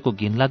ज्ञान नभएको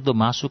घिनलाग्दो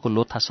मासुको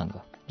लोथासँग,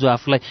 जो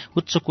आफूलाई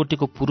उच्च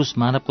कोटिको पुरुष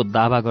मानवको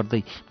दावा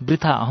गर्दै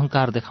वृथा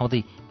अहंकार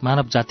देखाउँदै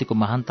मानव जातिको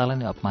महानतालाई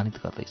नै अपमानित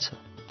गर्दैछ।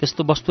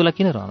 त्यस्तो वस्तुलाई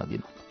किन रहन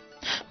दिनु?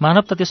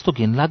 मानव त त्यस्तो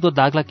घिनलाग्दो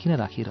दागलाई किन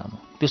राखिरहनु?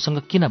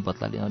 त्योसँग किन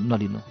बदला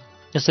नलिनु?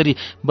 यसरी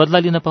बदला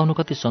लिन पाउनु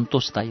कति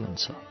सन्तोषदायी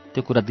हुन्छ,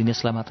 त्यो कुरा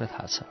दिनेशलाई मात्रै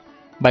थाहा छ।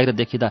 बाहिर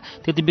देखिँदा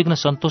त्यति बिघ्न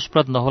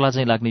सन्तोषप्रद नहोला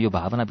चाहिँ लाग्ने यो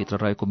भावनाभित्र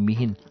रहेको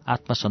मिहिन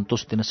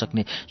आत्मसन्तोष दिन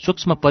सक्ने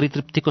सूक्ष्म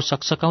परितृप्तिको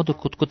सकसकाउँदो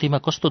कुतकुतीमा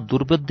कस्तो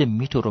दुर्बोध्य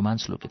मिठो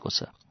रोमाञ्च लुकेको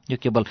छ, यो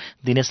केवल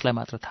दिनेशलाई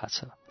मात्र थाहा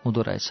छ।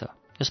 हुँदो रहेछ,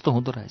 यस्तो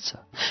हुँदो रहेछ।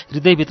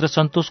 हृदयभित्र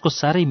सन्तोषको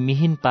साह्रै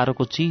मिहिन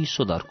पारोको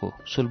चिसो धर्को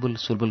सुलबुल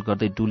सुलबुल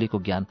गर्दै डुलेको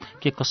ज्ञान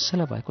के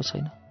कसैलाई भएको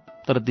छैन?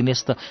 तर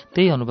दिनेश त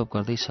त्यही अनुभव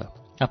गर्दैछ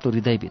आफ्नो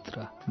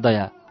हृदयभित्र।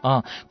 दया,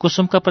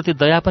 कुसुमका प्रति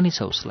दया पनि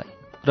छ उसलाई,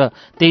 र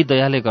त्यही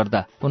दयाले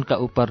गर्दा उनका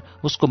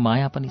उपर उसको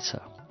माया पनि छ।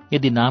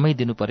 यदि नामै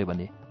दिनु पर्यो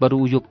भने बरु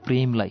ऊ यो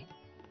प्रेमलाई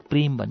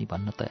प्रेम भनी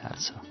भन्न तयार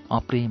छ।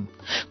 प्रेम,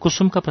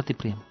 कुसुमका प्रति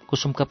प्रेम,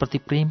 कुसुमका प्रति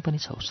प्रेम पनि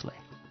छ उसलाई।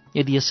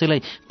 यदि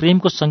यसैलाई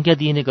प्रेमको संज्ञा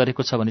दिइने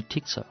गरेको छ भने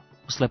ठिक छ,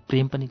 उसलाई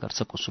प्रेम पनि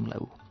गर्छ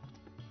कुसुमलाई। ऊ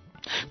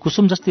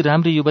कुसुम जस्ती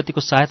राम्री युवतीको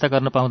सहायता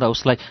गर्न पाउँदा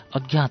उसलाई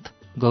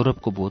अज्ञात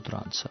गौरवको बोध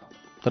रहन्छ।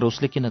 तर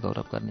उसले किन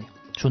गौरव गर्ने?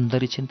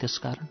 सुन्दरी छिन्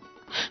त्यसकारण।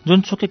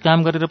 जुनसुकै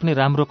काम गरेर पनि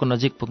राम्रोको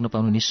नजिक पुग्न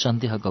पाउनु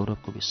निस्सन्देह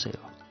गौरवको विषय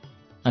हो।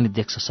 अनि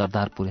देख्छ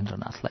सरदार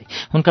पुरेन्द्रनाथलाई,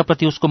 उनका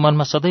प्रति उसको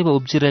मनमा सदैव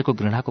उब्जिरहेको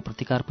घृणाको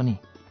प्रतिकार पनि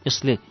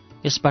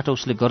यसबाट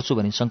उसले गर्छु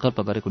भनी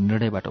संकल्प गरेको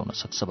निर्णयबाट हुन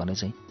सक्छ भने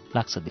चाहिँ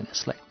लाग्छ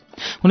दिनेशलाई।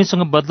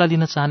 उनीसँग बदला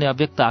लिन चाहने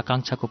अव्यक्त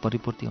आकांक्षाको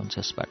परिपूर्ति हुन्छ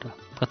यसबाट।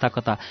 कता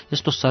कता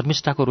यस्तो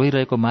शर्मिष्ठाको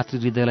रोइरहेको मातृ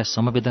हृदयलाई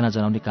समवेदना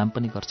जनाउने काम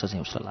पनि गर्छ चाहिँ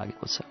उसलाई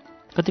लागेको छ।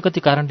 कति कति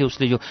कारणले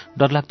उसले यो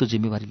डरलाग्दो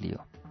जिम्मेवारी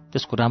लियो।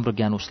 त्यसको राम्रो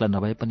ज्ञान उसलाई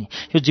नभए पनि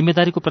यो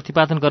जिम्मेदारीको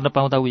प्रतिपादन गर्न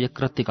पाउँदा ऊ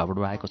एकरत्ती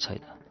घबराएको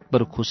छैन,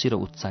 बरु खुसी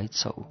र उत्साहित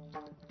छ ऊ।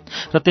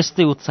 र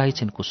त्यस्तै उत्साही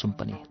छिन् कुसुम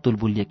पनि,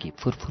 तुलबुलिएकी,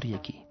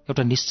 फुरफुरिएकी।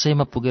 एउटा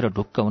निश्चयमा पुगेर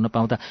ढुक्क हुन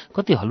पाउँदा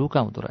कति हलुका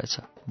हुँदो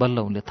रहेछ, बल्ल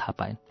उनले थाहा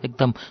पाइन्।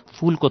 एकदम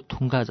फूलको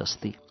थुङ्गा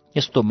जस्ती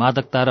यस्तो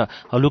मादकता र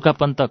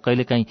हलुकापन त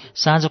कहिलेकाहीँ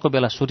साँझको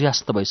बेला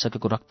सूर्यास्त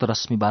भइसकेको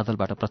रक्तरश्मि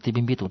बादलबाट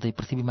प्रतिबिम्बित हुँदै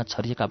पृथ्वीमा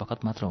छरिएका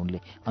बखत मात्र उनले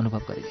अनुभव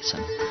गरेकी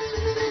छन्।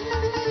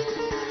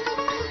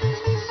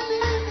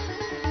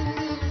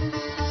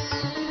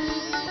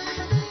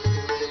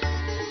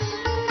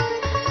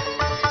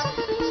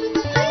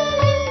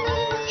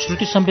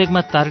 श्रुति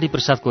सम्वेगमा तारडी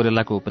प्रसाद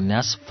कोइरालाको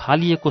उपन्यास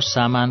फालिएको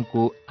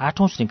सामानको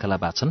 8औं श्रृङ्खला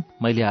वाचन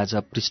मैले आज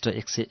पृष्ठ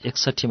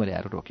 161 मा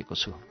ल्याएर रोकेको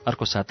छु।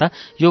 अर्को साता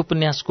यो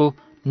उपन्यासको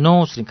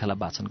 9औं श्रृङ्खला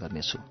वाचन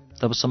गर्नेछु।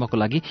 तबसम्मको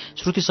लागि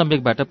श्रुति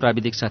सम्वेगबाट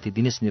प्राविधिक साथी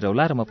दिनेश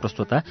निरौला र म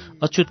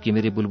प्रस्तोता अच्युत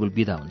घिमिरे बुलबुल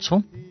बिदा हुन्छौं।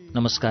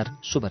 नमस्कार,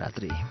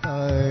 शुभरात्रि।